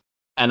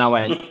 And I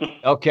went,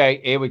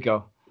 okay, here we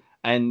go.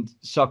 And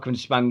Soccer and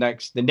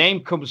Spandex. The name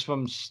comes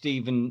from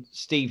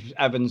Steve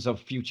Evans of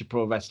Future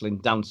Pro Wrestling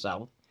down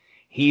south.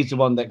 He's the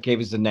one that gave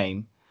us the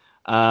name.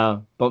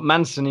 But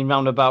Manson, in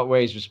roundabout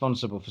ways, is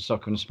responsible for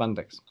Soccer and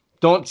Spandex.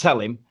 Don't tell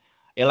him.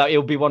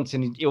 He'll be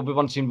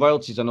wanting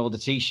royalties on all the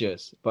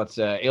T-shirts, but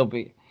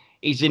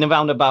he's in a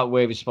roundabout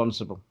way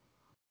responsible.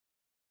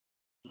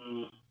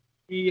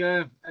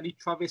 Any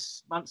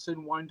Travis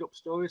Manson wind-up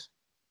stories?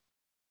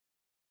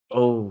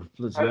 Oh,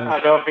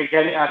 I don't think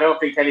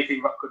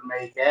anything that could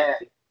make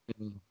it.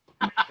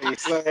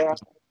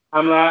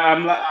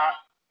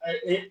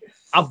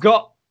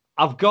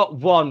 I've got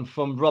one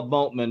from Rob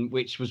Maltman,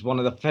 which was one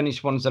of the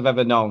funniest ones I've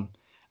ever known.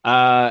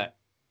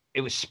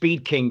 It was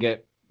Speed King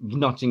at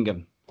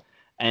Nottingham,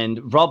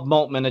 and Rob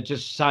Maltman had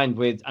just signed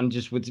with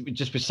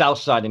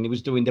Southside, and he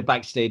was doing the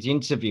backstage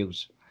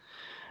interviews,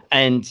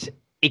 and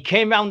he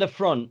came round the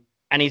front,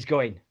 and he's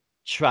going,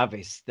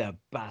 Travis, the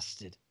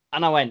bastard,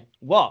 and I went,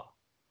 what?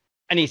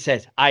 And he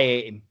says, I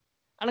hate him.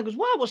 And I goes,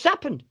 wow, what's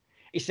happened?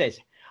 He says,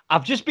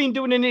 I've just been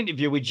doing an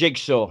interview with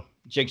Jigsaw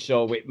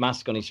with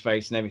mask on his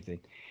face and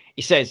everything.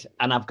 He says,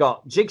 and I've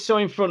got Jigsaw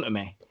in front of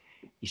me.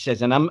 He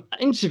says, and I'm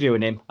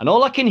interviewing him, and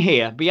all I can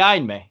hear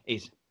behind me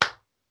is.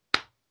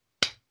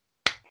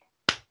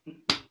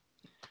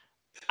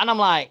 And I'm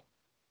like,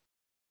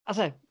 I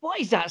said, what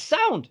is that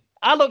sound?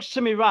 I look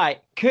to my right,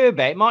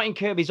 Martin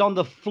Kirby's on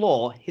the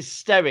floor,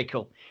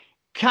 hysterical.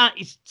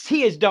 His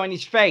tears down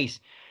his face.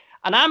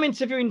 And I'm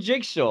interviewing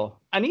Jigsaw,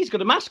 and he's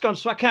got a mask on,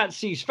 so I can't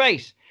see his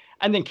face.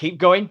 And then keep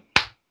going.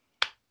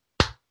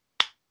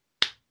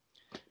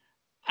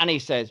 And he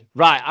says,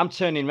 right, I'm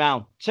turning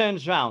round.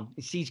 Turns round.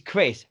 He sees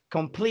Chris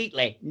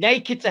completely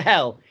naked to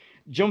hell,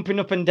 jumping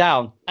up and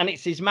down. And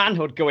it's his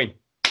manhood going.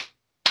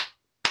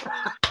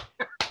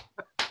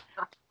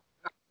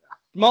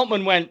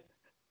 Maltman went,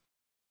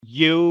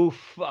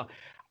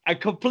 I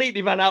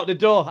completely ran out the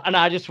door. And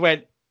I just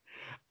went.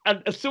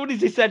 And as soon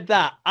as he said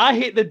that, I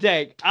hit the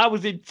deck. I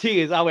was in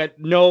tears. I went,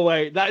 no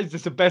way. That is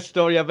just the best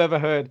story I've ever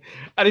heard.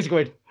 And he's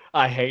going,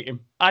 I hate him.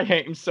 I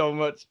hate him so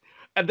much.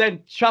 And then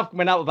Trav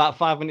went out about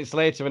 5 minutes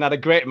later and had a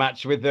great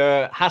match with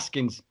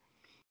Haskins.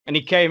 And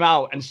he came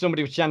out and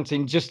somebody was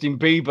chanting Justin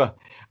Bieber.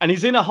 And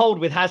he's in a hold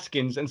with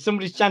Haskins and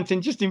somebody's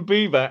chanting Justin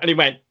Bieber. And he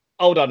went,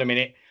 hold on a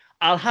minute.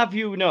 I'll have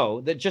you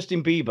know that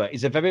Justin Bieber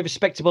is a very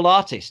respectable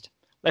artist.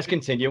 Let's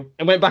continue.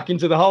 And went back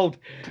into the hold.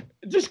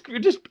 Just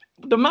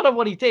no matter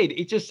what he did,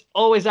 he just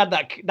always had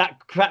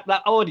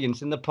that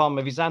audience in the palm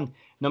of his hand,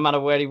 no matter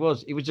where he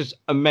was. He was just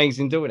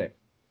amazing doing it.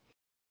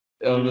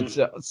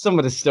 Some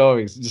of the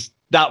stories, just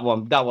that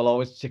one, that will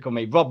always tickle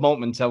me. Rob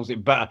Maltman tells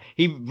it better.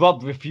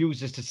 Rob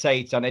refuses to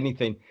say it on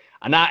anything.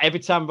 And every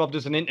time Rob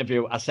does an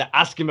interview, I say,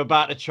 ask him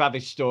about the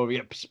Travis story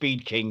at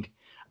Speed King.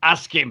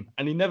 Ask him.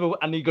 And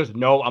he goes,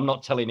 no, I'm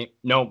not telling it.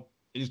 No.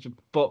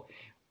 But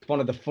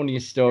one of the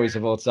funniest stories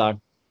of all time.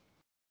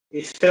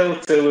 His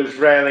filter was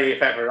rarely,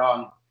 if ever,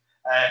 on.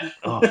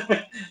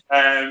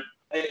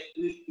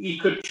 You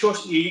could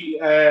trust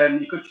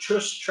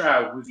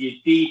Trout with your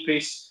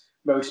deepest,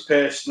 most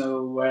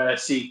personal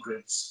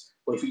secrets.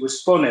 But if it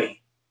was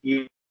funny,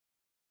 you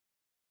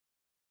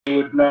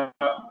would not.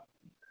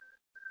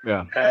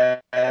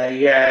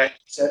 Yeah.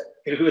 So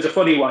if it was a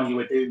funny one, you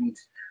were doomed.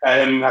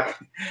 I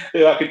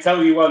can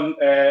tell you one.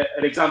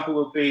 An example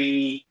would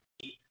be.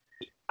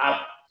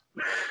 I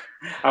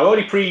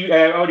already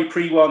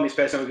pre-warned this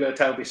person I was going to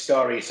tell this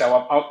story,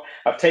 so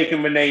I've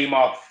taken my name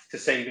off to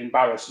save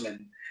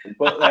embarrassment.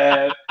 But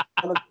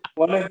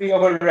one of the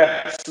other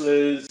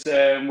wrestlers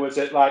was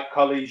at like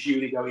college,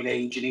 uni going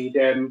age, and he'd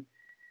been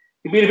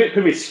a bit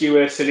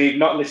promiscuous, and he'd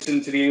not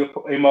listened to the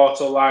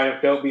immortal line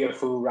of "Don't be a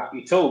fool, rap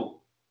your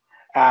tool,"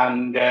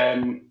 and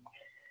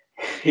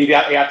he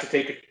had to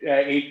take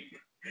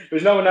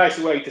there's no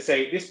nicer way to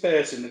say it. This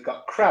person has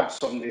got crabs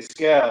from this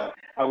girl,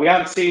 and we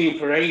haven't seen him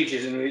for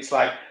ages. And it's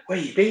like, where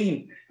you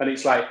been? And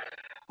it's like,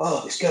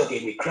 oh, this girl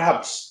gave me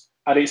crabs.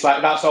 And it's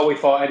like, that's all we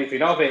thought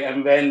anything of it.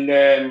 And then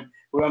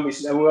we're at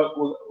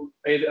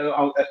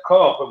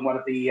Co-op on one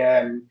of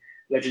the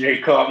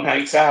legendary Co-op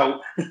nights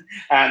out.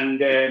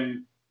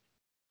 And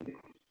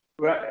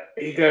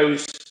he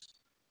goes,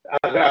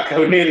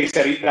 I nearly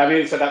said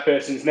that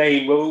person's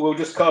name. We'll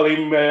just call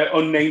him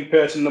unnamed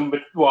person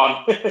number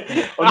 1.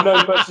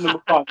 Unknown person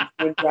number 1.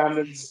 Went down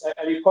and he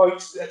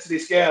points to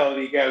this girl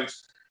and he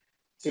goes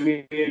to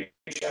me and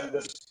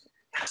goes,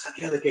 that's that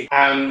girl again.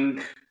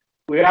 And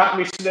we're out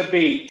missing the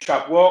beach.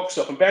 Trav walks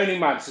up, and bearing in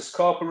mind it's this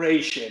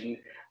corporation,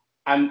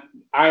 and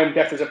I am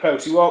deaf as a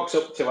post. He walks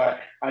up to her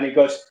and he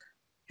goes,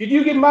 "Did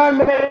you give my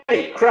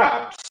mate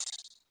crabs?"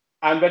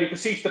 And then he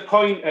proceeds to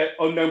point at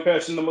unknown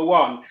person number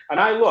 1. And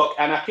I look,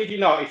 and I kid you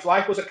not, if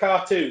life was a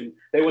cartoon,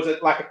 there was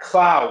like a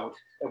cloud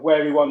of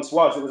where he once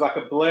was. It was like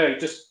a blur. He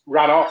just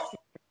ran off.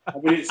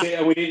 And we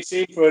didn't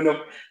see him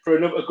for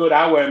another good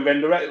hour. And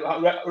then the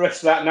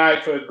rest of that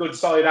night, for a good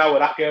solid hour,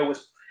 that girl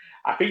was,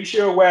 I think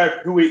she was aware of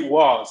who it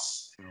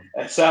was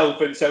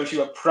herself. And so she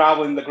was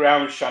prowling the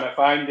grounds trying to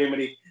find him,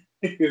 and he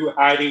was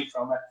hiding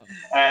from her.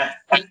 That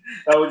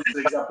was just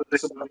an example of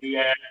some of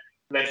the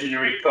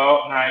legendary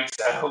court nights.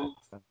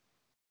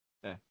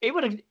 Yeah. It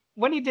would have,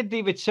 when he did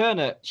the return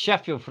at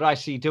Sheffield for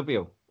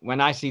ICW, when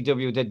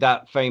ICW did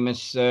that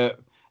famous their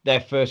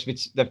first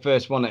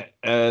one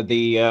at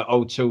the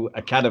O2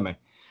 Academy,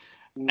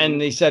 and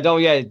he said, "Oh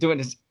yeah, doing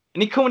this,"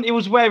 and he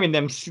was wearing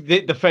them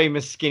the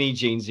famous skinny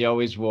jeans he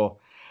always wore,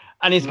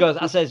 and he goes,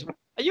 I says,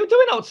 "Are you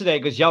doing out today?" He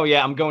goes, "Oh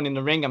yeah, I'm going in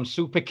the ring. I'm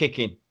super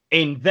kicking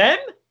in them.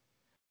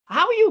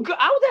 How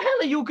the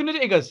hell are you gonna do?"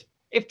 He goes,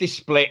 "If they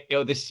split,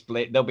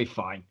 they'll be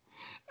fine."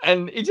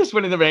 And he just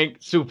went in the ring,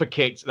 super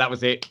kicked. That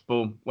was it.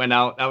 Boom, went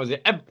out. That was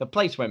it. The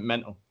place went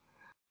mental.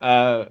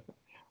 That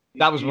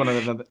was one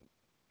of them.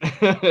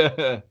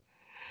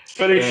 It's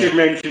funny you should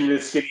mention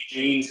the skinny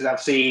jeans, because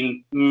I've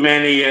seen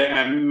many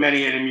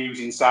an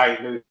amusing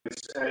sight in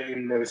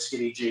those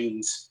skinny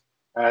jeans.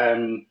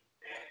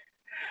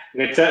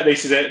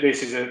 This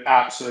is an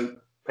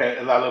absolute.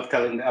 I love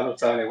telling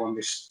everyone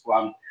this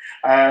one.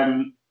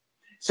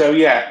 So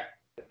yeah,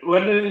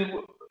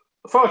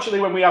 fortunately,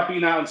 when we have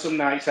been out on some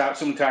nights out,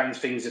 sometimes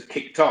things have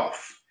kicked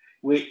off,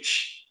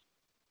 which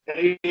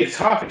is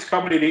half its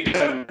comedy in its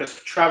own,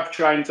 because Trav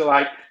trying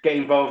to get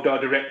involved or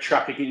direct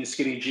traffic in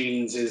skinny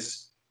jeans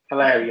is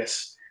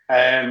hilarious.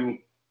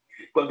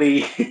 But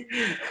the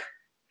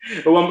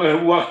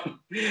one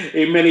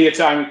in many a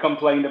time he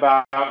complained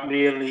about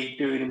nearly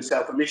doing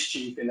himself a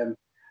mischief in them.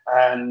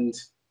 And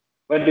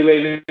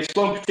anyway, this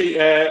one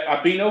particular,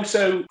 I've been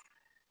also.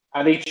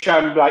 I need to try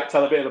and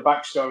tell a bit of a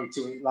backstory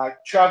to it.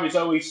 Trav is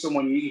always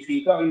someone, if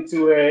he got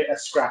into a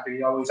scrap,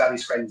 he always had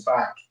his friends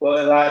back.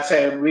 Well, like I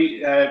say,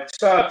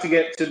 started to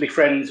get to be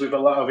friends with a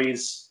lot of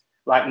his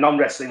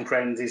non-wrestling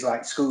friends, his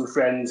school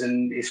friends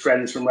and his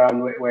friends from around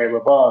where we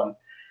were born.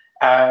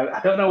 I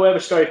don't know where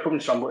the story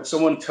comes from, but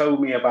someone told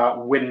me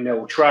about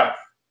Windmill Trav.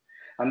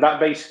 And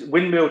that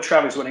Windmill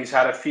Trav is when he's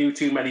had a few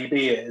too many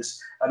beers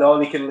and all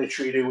he can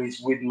literally do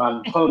is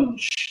Windman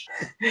punch.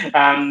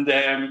 And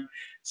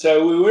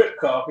so we were at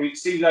Co-op. It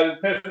seemed like a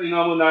perfectly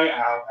normal night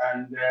out,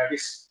 and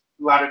this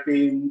lad had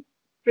been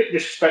a bit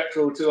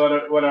disrespectful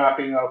to one of our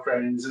female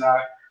friends, and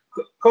I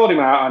called him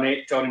out on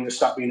it, told him to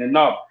stop being a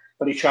knob.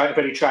 But he tried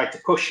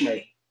to push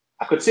me.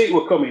 I could see it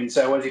were coming,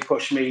 so as he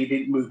pushed me, he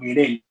didn't move me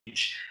an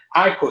inch.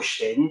 I pushed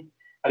him,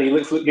 and he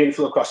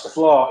flew across the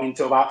floor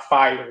into about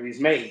 5 of his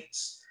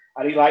mates.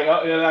 And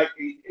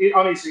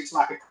honestly, it's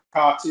like a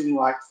cartoon.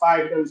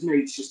 5 of those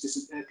mates just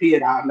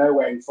disappeared out of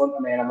nowhere in front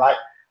of me, and I'm like,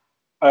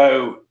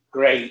 oh.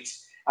 Great.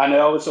 And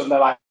then all of a sudden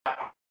they're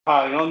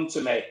piling on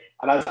to me.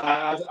 And as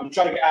I'm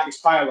trying to get out of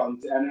this pile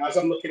on, and as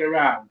I'm looking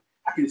around,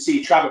 I can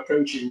see Trav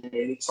approaching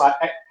me. And it's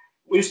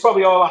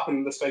probably all happened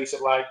in the space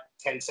of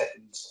 10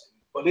 seconds.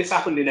 But this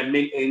happened in a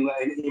minute. In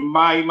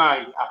my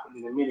mind, it happened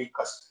in a minute,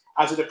 because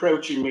as it's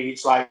approaching me,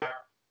 it's like,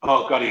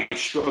 oh God, he's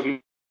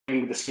struggling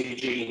with the skinny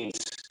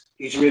jeans.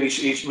 He's really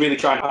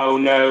trying. Oh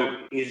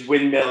no, he's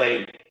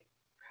windmilling.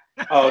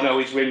 Oh no,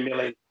 he's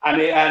windmilling.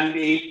 And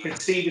he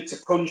proceeded to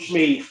punch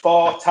me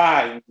 4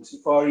 times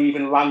before he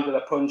even landed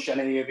a punch on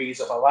any of these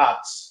other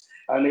lads.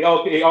 And they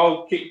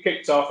all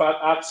kicked off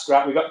at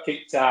scrap. We got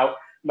kicked out.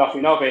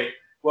 Nothing of it.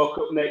 Woke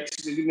up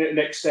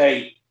next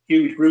day,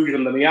 huge bruise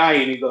under my eye,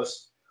 and he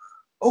goes,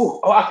 "Oh,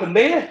 what happened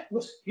there?" I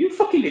goes, "You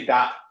fucking did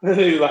that." And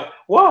he was like,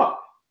 "What?"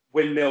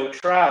 Windmill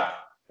Trav.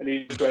 And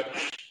he just went,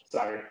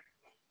 "Sorry."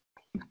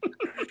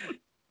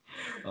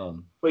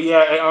 But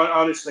yeah,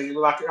 honestly,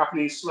 it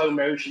happened in slow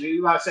motion.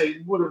 I say,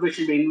 it would have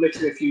literally been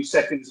a few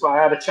seconds, but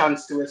I had a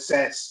chance to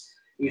assess.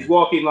 He's he's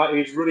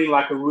running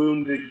like a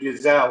wounded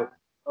gazelle.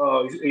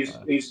 Oh, he's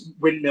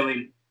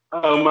windmilling.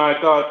 Oh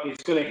my God, he's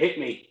going to hit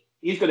me.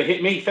 He's going to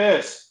hit me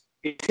first.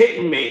 He's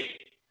hitting me.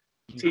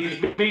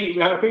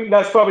 I think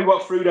that's probably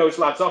what threw those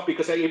lads off,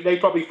 because they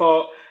probably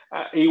thought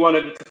he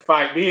wanted to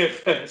fight me at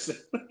first.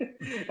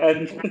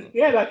 And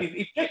yeah,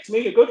 he kicked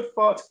me a good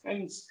 4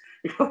 times.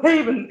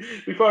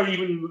 Before he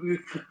even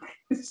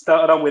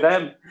started on with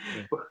them.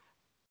 I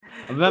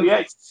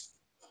remember,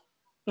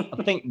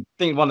 I think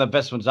one of the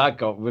best ones I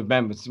got with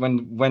members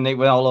when they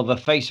were all over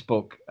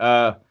Facebook,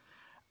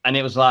 and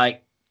it was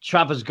like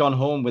Trevor's gone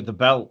home with the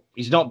belt.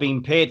 He's not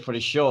being paid for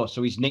his show,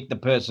 so he's nicked the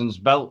person's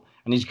belt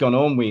and he's gone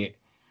home with it.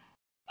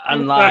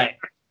 And like,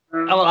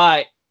 I'm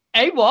like,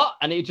 hey, what?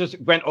 And it just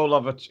went all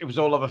over. It was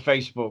all over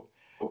Facebook.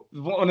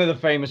 One of the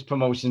famous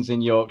promotions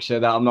in Yorkshire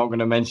that I'm not going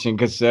to mention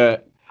because.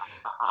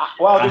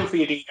 What I'll do for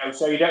you, Dino,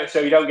 so you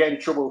don't get in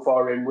trouble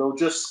for him. We'll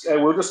just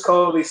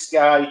call this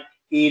guy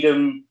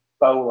Eden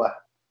Bowler.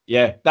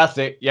 Yeah, that's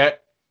it. Yeah.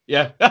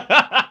 Yeah.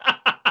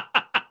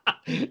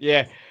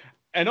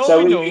 And all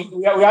so we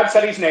had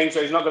said his name,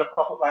 so he's not going to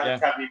pop up like a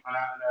candy man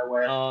out of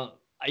nowhere.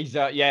 He's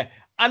yeah.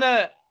 And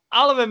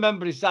all I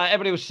remember is that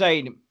everybody was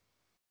saying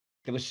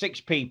there were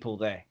 6 people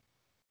there,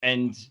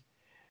 and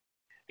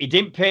he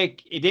didn't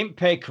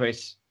pay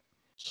Chris,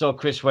 so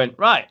Chris went,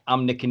 right,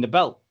 I'm nicking the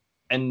belt,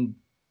 and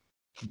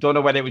don't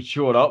know whether it was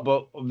true or not,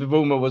 but the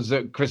rumor was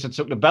that Chris had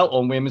took the belt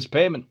on with him as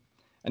payment,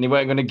 and he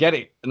weren't going to get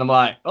it. And I'm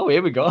like, oh,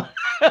 here we go.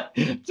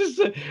 just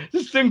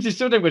think to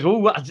something with,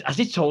 oh, has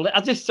he told it?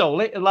 I just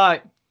told it. And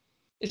like,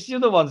 it's the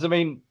other ones. I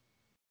mean,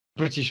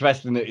 British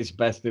wrestling at its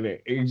best, isn't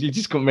it? You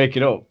just couldn't make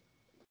it up.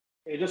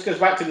 It just goes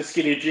back to the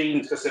skinny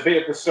jeans, because a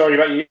bit of the story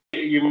about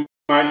you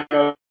might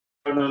know,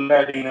 Edam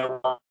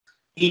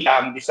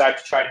decided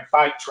to try and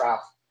fight Trav.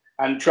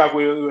 And Trav,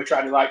 we were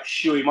trying to like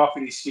shoo him off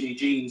in his skinny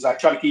jeans, like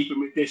trying to keep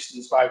him at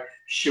distance by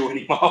shooing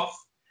him off.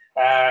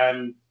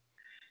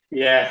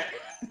 Yeah.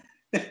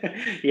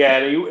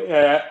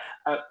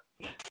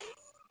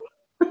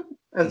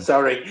 I'm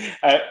sorry.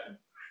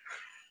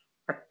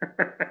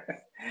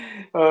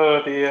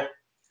 Oh dear.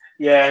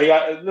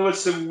 Yeah, there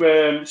was some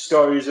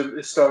stories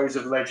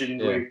of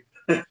legend with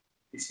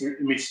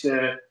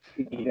Mr.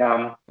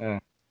 Edam.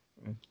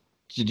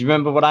 Did you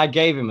remember what I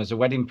gave him as a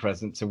wedding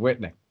present to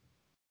Whitney?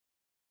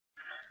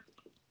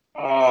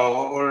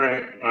 Oh, what were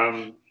it?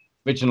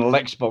 Original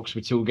Xbox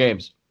with 2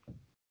 games.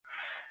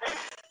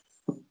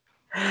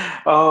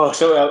 Oh,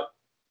 so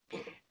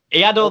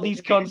he had all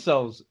these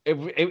consoles.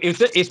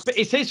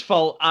 It's his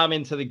fault. I'm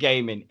into the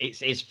gaming. It's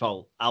his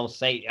fault. I'll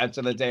say it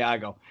until the day I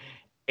go.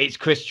 It's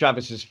Chris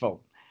Travis's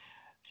fault.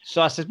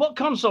 So I said, what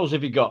consoles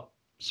have you got?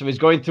 So he's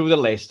going through the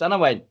list, and I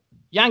went,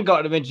 you ain't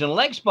got an original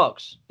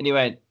Xbox? And he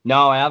went,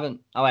 no, I haven't.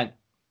 I went,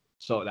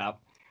 sort it out.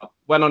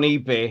 Went on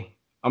eBay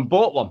and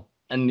bought one.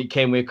 And it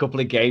came with a couple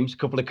of games, a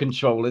couple of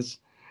controllers.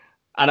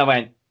 And I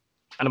went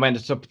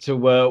up to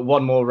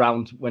one more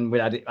round when we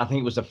had it. I think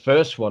it was the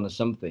first one or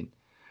something.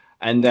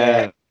 And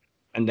then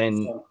I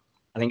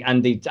think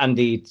Andy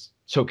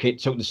took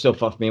the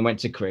stuff off me and went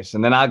to Chris.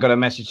 And then I got a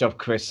message off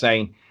Chris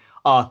saying,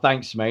 oh,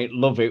 thanks, mate.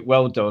 Love it.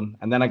 Well done.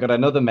 And then I got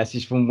another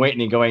message from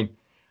Whitney going,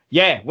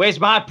 yeah, where's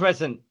my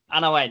present?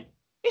 And I went,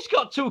 it's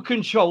got 2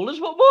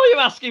 controllers. What more are you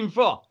asking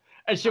for?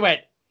 And she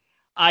went,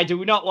 I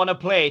do not want to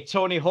play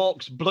Tony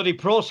Hawk's Bloody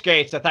Pro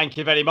Skater, thank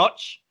you very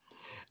much.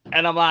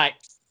 And I'm like,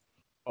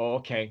 oh,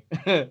 okay.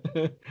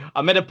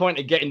 I made a point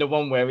of getting the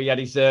one where he had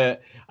his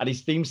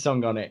theme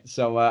song on it.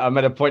 So I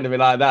made a point of it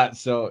like that.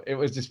 So it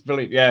was just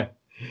brilliant, yeah.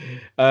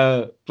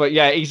 But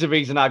yeah, he's the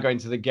reason I got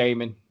into the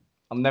gaming.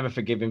 I'll never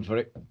forgive him for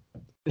it.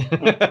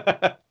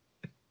 I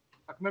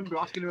remember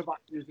asking him about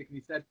music and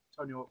he said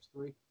Tony Hawk's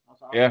 3. I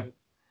was like,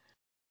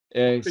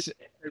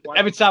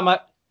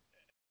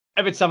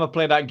 every time I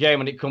play that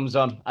game and it comes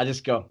on, I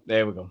just go,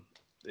 there we go.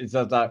 It's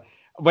like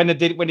when he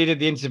did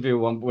the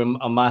interview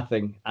on my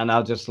thing, and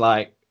I just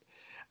like,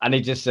 and he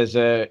just says,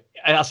 I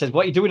said,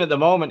 what are you doing at the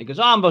moment? He goes,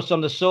 I'm just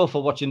on the sofa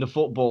watching the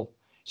football.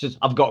 He says,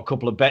 I've got a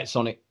couple of bets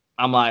on it.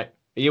 I'm like,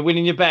 are you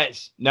winning your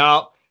bets?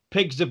 No,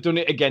 pigs have done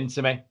it again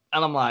to me.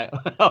 And I'm like,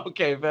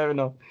 okay, fair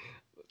enough.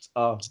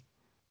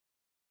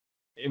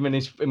 Him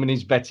and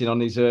his betting on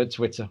his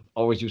Twitter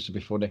always used to be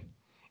funny.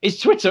 His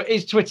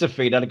Twitter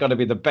feed had got to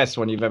be the best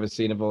one you've ever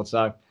seen of all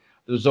time.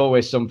 There's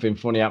always something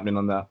funny happening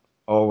on that.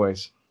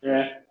 Always.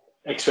 Yeah,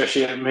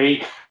 especially at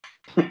me.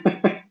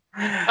 The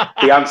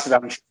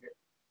Amsterdam trip.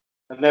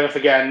 I'll never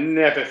forget.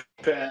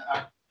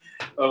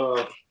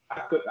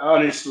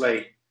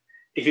 Honestly,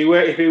 if he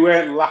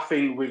weren't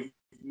laughing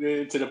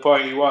to the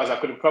point he was, I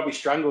could have probably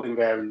strangled him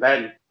there and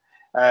then.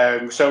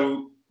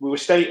 So we were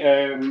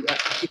staying.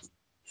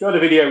 Sure, the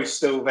video is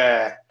still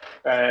there.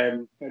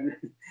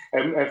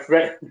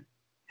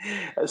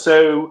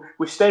 So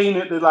we're staying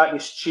at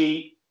this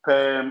cheap.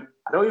 I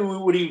don't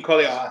even would even call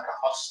it like a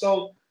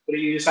hostel, but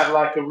you just had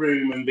like a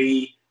room and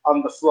be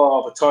on the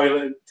floor. The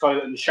toilet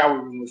and the shower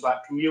room was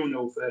like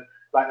communal for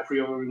like the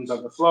 3 other rooms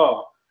on the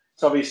floor.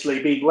 So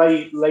obviously, being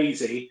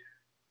lazy,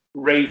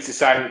 Ray's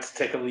decided to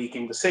take a leak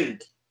in the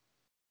sink,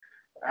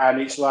 and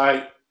it's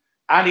like,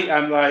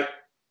 I'm like,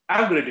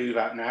 I'm going to do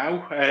that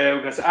now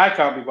because I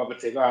can't be bothered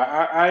to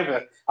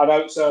either.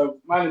 So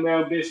minding my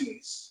own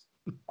business.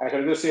 I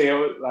can just see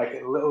like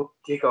a little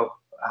giggle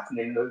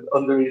happening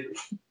under it.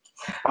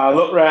 I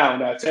look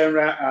round, I turn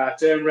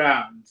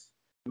round,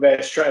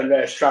 there's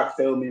Trav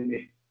filming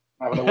me,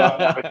 having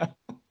a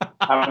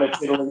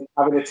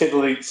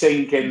tiddling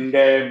sink, and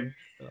Ryan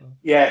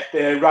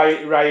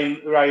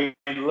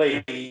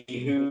Lee,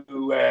 who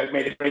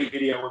made a great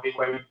video of it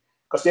where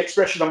because the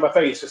expression on my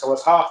face, because I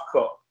was half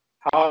cut,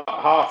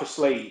 half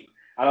asleep,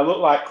 and I looked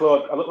like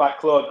Claude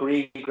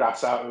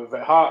Greengrass out of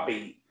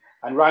Heartbeat,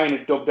 and Ryan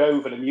had dubbed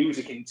over the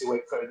music into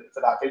it for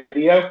that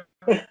video.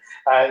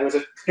 It was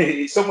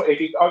it's somewhere, if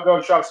you go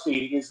on Sharp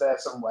Speed, it is there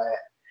somewhere,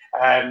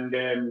 and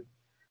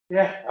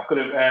I could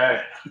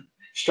have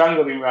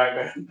strangled him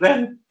right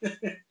then.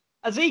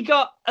 Has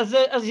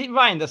it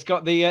Ryan that's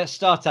got the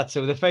star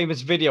tattoo, the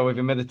famous video with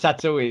him where the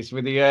tattoo is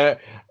with the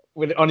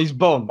with on his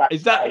bum?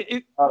 Is that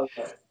it? Oh,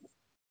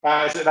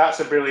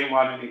 that's a brilliant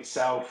one in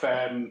itself.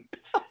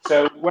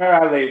 So where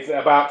I live,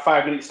 about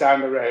 5 minutes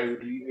down the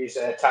road, is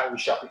a tattoo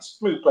shop. It's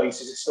Smooth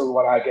Places. It's still the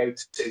one I go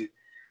to.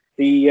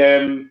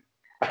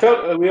 I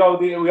thought we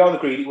all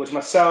agreed it was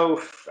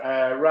myself,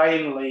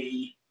 Ryan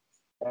Lee,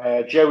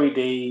 Joey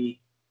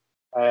D,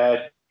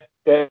 Don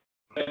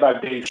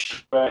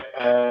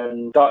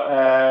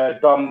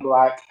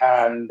Black,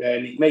 and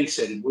Nick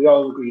Mason. We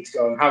all agreed to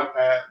go and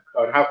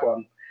have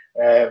one.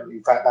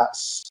 In fact,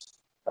 that's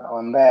that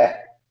one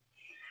there.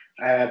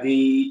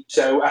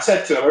 So I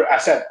said to her, I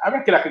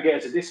reckon I could get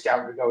us a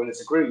discount for going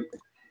as a group.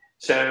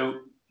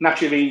 So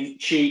naturally,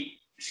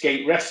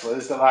 cheapskate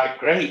wrestlers, they're like,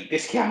 great,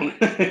 discount.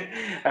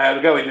 We're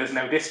going, there's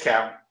no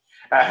discount.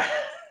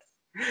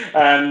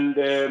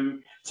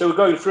 So we're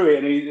going through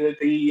it, and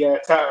the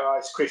tattoo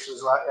artist, Chris,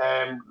 was like,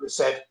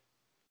 said,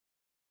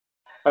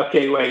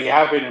 okay, where are you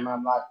having them?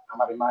 I'm like, I'm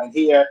having mine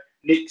here.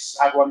 Nick's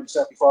had one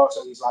himself before,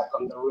 so he's like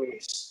on the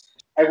wrist.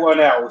 Everyone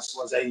else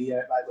was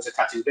a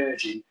tattoo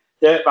virgin.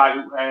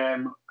 Dirtbag, I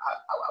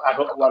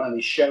got one on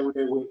his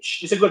shoulder,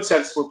 which is a good,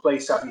 sensible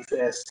place to have your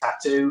first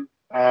tattoo.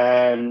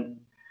 Then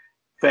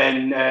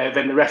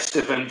the rest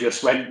of them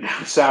just went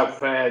down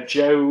south.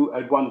 Joe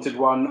had wanted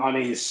one on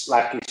his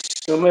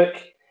stomach,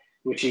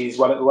 which is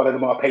one of the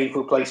more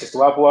painful places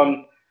to have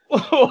one.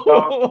 Dom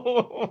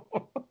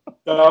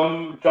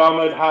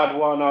had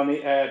one on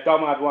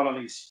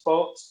his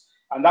foot,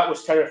 and that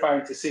was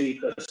terrifying to see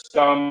because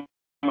Dom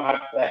had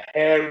the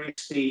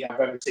hairiest feet I've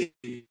ever seen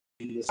in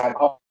this side.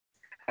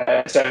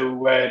 So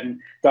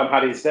when Dom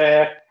had his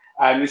there,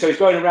 and so he's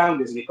going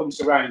around us, and he comes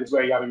to Ryan and goes,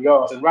 where are you having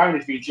yours? And Ryan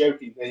has been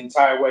joking the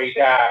entire way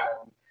down,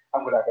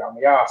 I'm going to have it on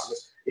my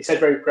arse. He said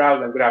very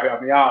proudly, I'm going to have it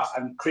on my arse.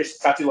 And Chris,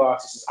 the tattoo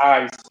artist's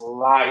eyes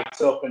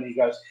light up, and he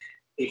goes,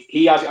 if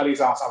he has it on his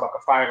arse, I'll like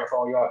a fire for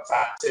all your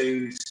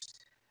tattoos.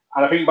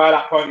 And I think by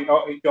that point,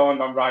 it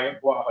dawned on Ryan,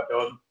 what have I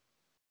done?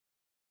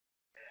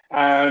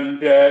 And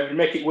to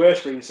make it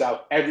worse for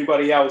himself,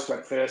 everybody else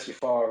went first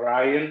before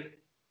Ryan.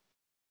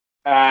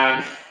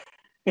 And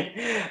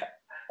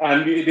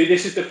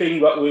this is the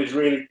thing that was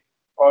really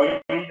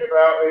poignant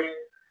about it.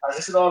 As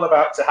this is all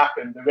about to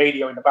happen, the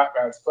radio in the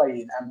background is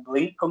playing, and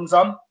Blink comes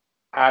on,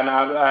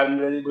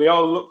 and we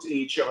all looked at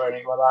each other, and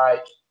we were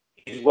like,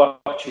 "He's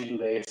watching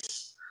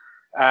this."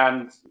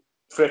 And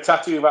for a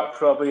tattoo that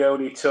probably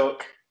only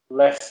took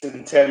less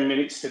than 10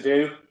 minutes to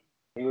do,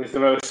 it was the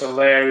most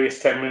hilarious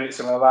 10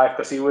 minutes of my life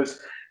because he was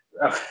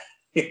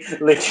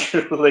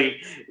literally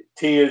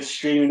tears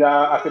streaming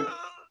out. I could.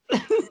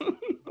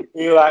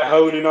 You're like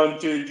holding on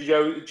to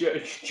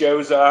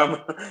Joe's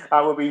arm.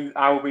 I will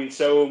be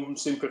so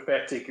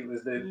sympathetic. It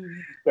was the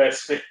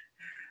best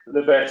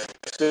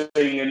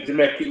thing, and to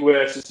make it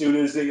worse, as soon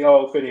as they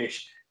all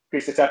finished,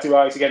 Chris, the tattoo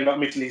artist, again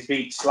not missing his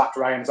beat, slapped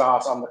Ryan's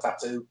arse on the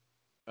tattoo.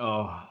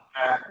 Oh,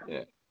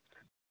 yeah.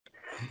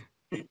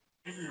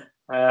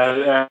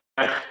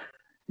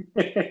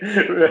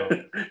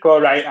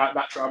 Poor Ryan,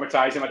 that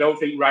traumatised him. I don't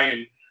think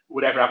Ryan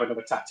would ever have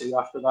another tattoo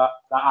after that.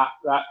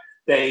 That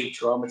day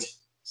traumatised.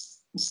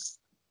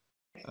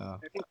 To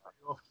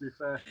be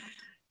fair,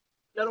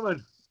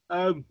 gentlemen,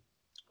 I'm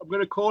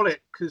going to call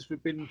it because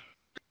we've been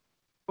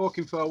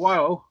talking for a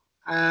while.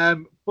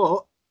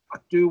 But I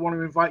do want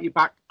to invite you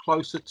back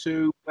closer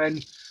to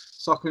when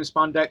Soccer and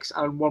Spandex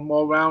and One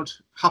More Round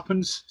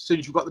happens.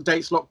 Since you've got the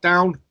dates locked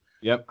down.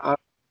 Yep.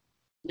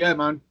 Yeah,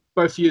 man.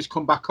 Both of you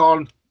come back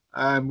on.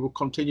 We'll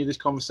continue this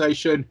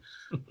conversation.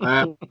 It's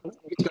going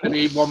to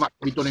be one match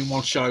to be done in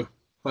one show.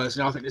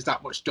 Personally, I think there's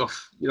that much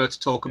stuff to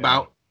talk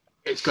about.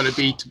 It's going to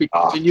be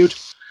continued.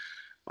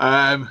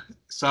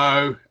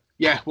 So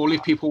yeah, we'll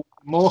leave people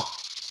more.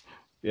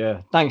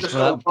 Yeah, thanks for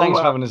that. Thanks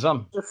for having us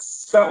on.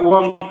 Just that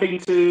one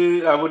thing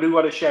I do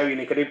want to show you,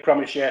 Nick. I did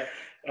promise you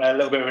a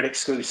little bit of an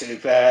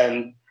exclusive.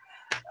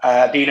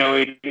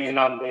 Dino being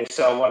on this,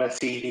 so I want to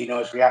see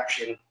Dino's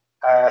reaction.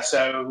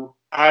 So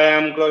I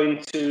am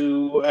going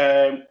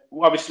to,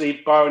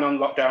 obviously, barring on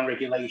lockdown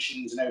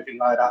regulations and everything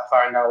like that,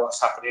 find out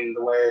what's happening in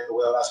the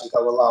world as we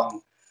go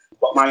along.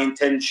 But my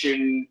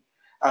intention,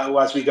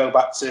 as we go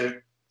back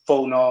to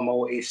full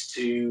normal, is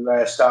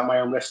to start my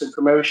own wrestling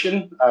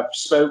promotion. I've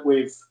spoke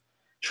with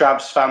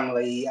Trav's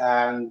family,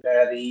 and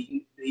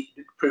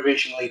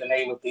provisionally the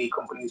name of the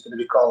company is going to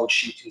be called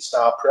Shooting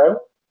Star Pro.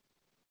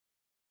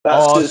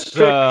 That's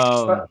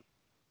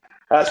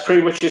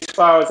pretty much as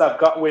far as I've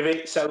got with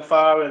it so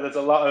far. And there's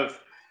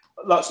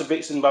lots of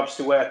bits and bobs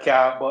to work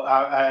out. But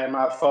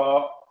I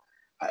thought,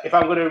 if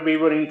I'm going to be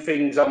running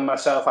things on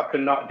myself, I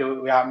cannot do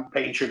it without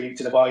paying tribute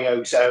to the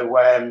boyo. So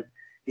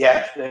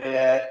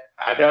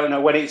I don't know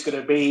when it's going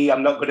to be.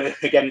 I'm not going to,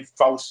 again,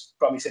 promise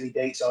any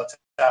dates or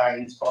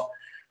times, but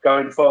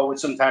going forward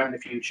sometime in the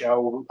future, I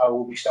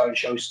will be starting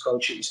shows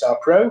called Shooting Star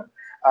Pro.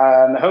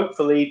 And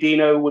hopefully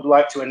Dino would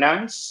like to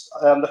announce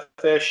the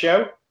first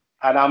show.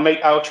 And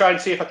I'll try and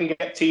see if I can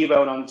get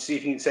T-Bone on to see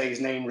if he can say his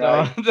name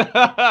right.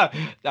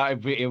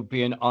 It would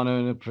be an honour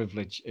and a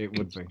privilege. It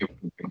would be.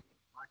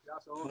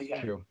 That's awesome.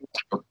 Yeah. Sure.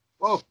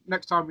 Well,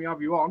 next time we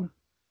have you on,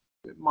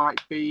 it might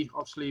be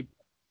obviously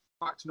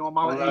back to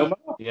normality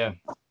Yeah.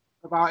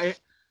 about it,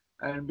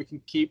 and we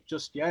can keep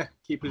us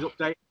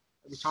updated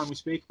every time we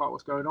speak about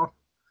what's going on.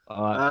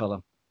 All right,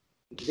 fella.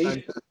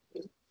 And,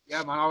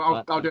 yeah, man,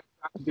 I'll do what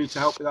I can do to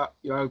help with that.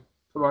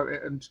 Promote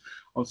it and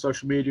on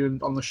social media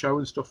and on the show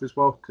and stuff as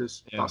well,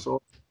 because that's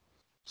all.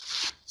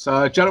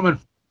 So, gentlemen,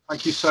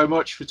 thank you so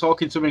much for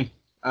talking to me.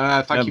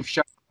 Thank you for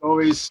sharing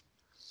stories.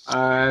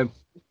 Thank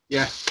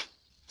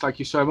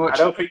you so much. I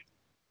don't think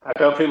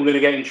we're going to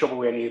get in trouble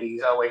with any of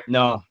these, are we?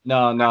 No,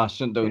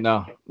 shouldn't do.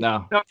 No.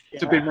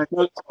 It's a big mess.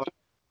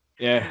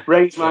 Yeah.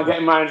 Range might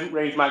get mad and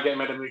move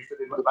for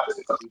the back to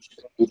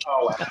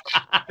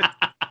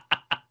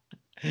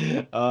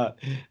the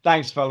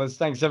Thanks, fellas.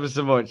 Thanks ever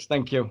so much.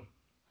 Thank you.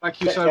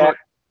 Thank you so much.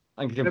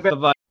 Thank you.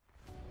 Bye-bye.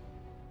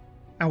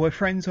 Our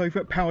friends over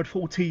at Powered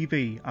 4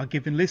 TV are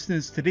giving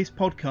listeners to this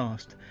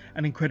podcast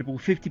an incredible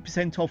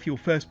 50% off your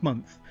first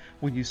month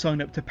when you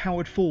sign up to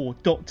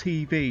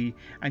powered4.tv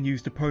and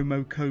use the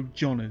promo code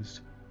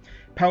JONNERS.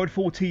 Powered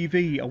 4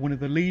 TV are one of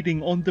the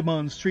leading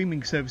on-demand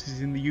streaming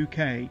services in the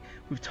UK,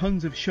 with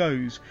tons of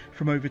shows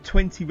from over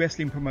 20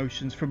 wrestling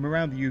promotions from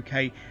around the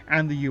UK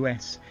and the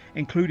US,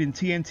 including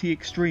TNT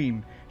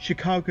Extreme,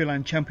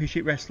 Chicagoland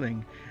Championship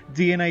Wrestling,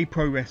 DNA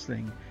Pro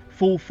Wrestling,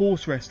 Full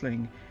Force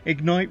Wrestling,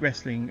 Ignite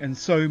Wrestling, and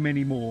so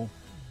many more.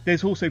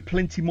 There's also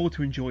plenty more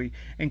to enjoy,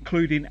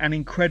 including an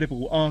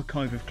incredible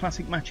archive of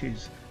classic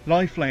matches,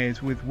 live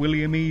layers with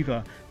William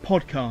Eva,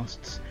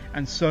 podcasts,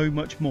 and so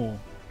much more.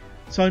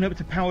 Sign up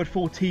to Powered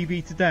 4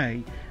 TV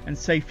today and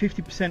save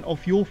 50%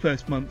 off your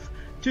first month.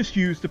 Just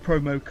use the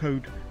promo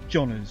code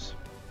JONNERS.